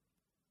McDowell.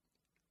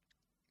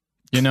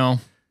 You know,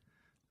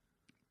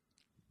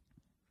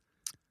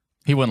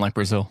 he wouldn't like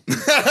Brazil.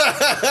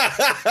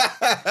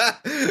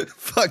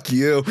 Fuck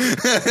you.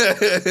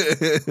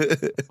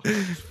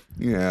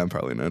 Yeah,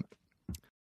 probably not.